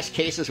these glass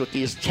cases with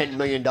these $10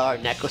 million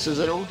necklaces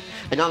in them.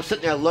 And I'm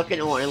sitting there looking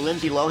at one, and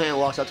Lindsay Lohan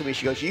walks up to me.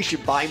 She goes, "You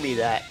should buy me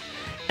that."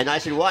 And I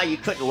said, "Why? You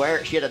couldn't wear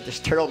it." She had this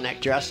turtleneck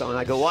dress on.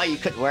 I go, "Why? You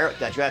couldn't wear it with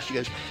that dress?" She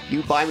goes,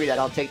 "You buy me that.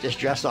 I'll take this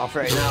dress off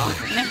right now."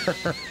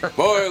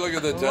 Boy, look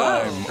at the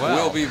time. Wow.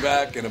 We'll be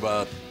back in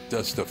about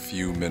just a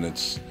few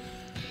minutes.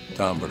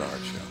 Tom Bernard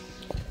Show.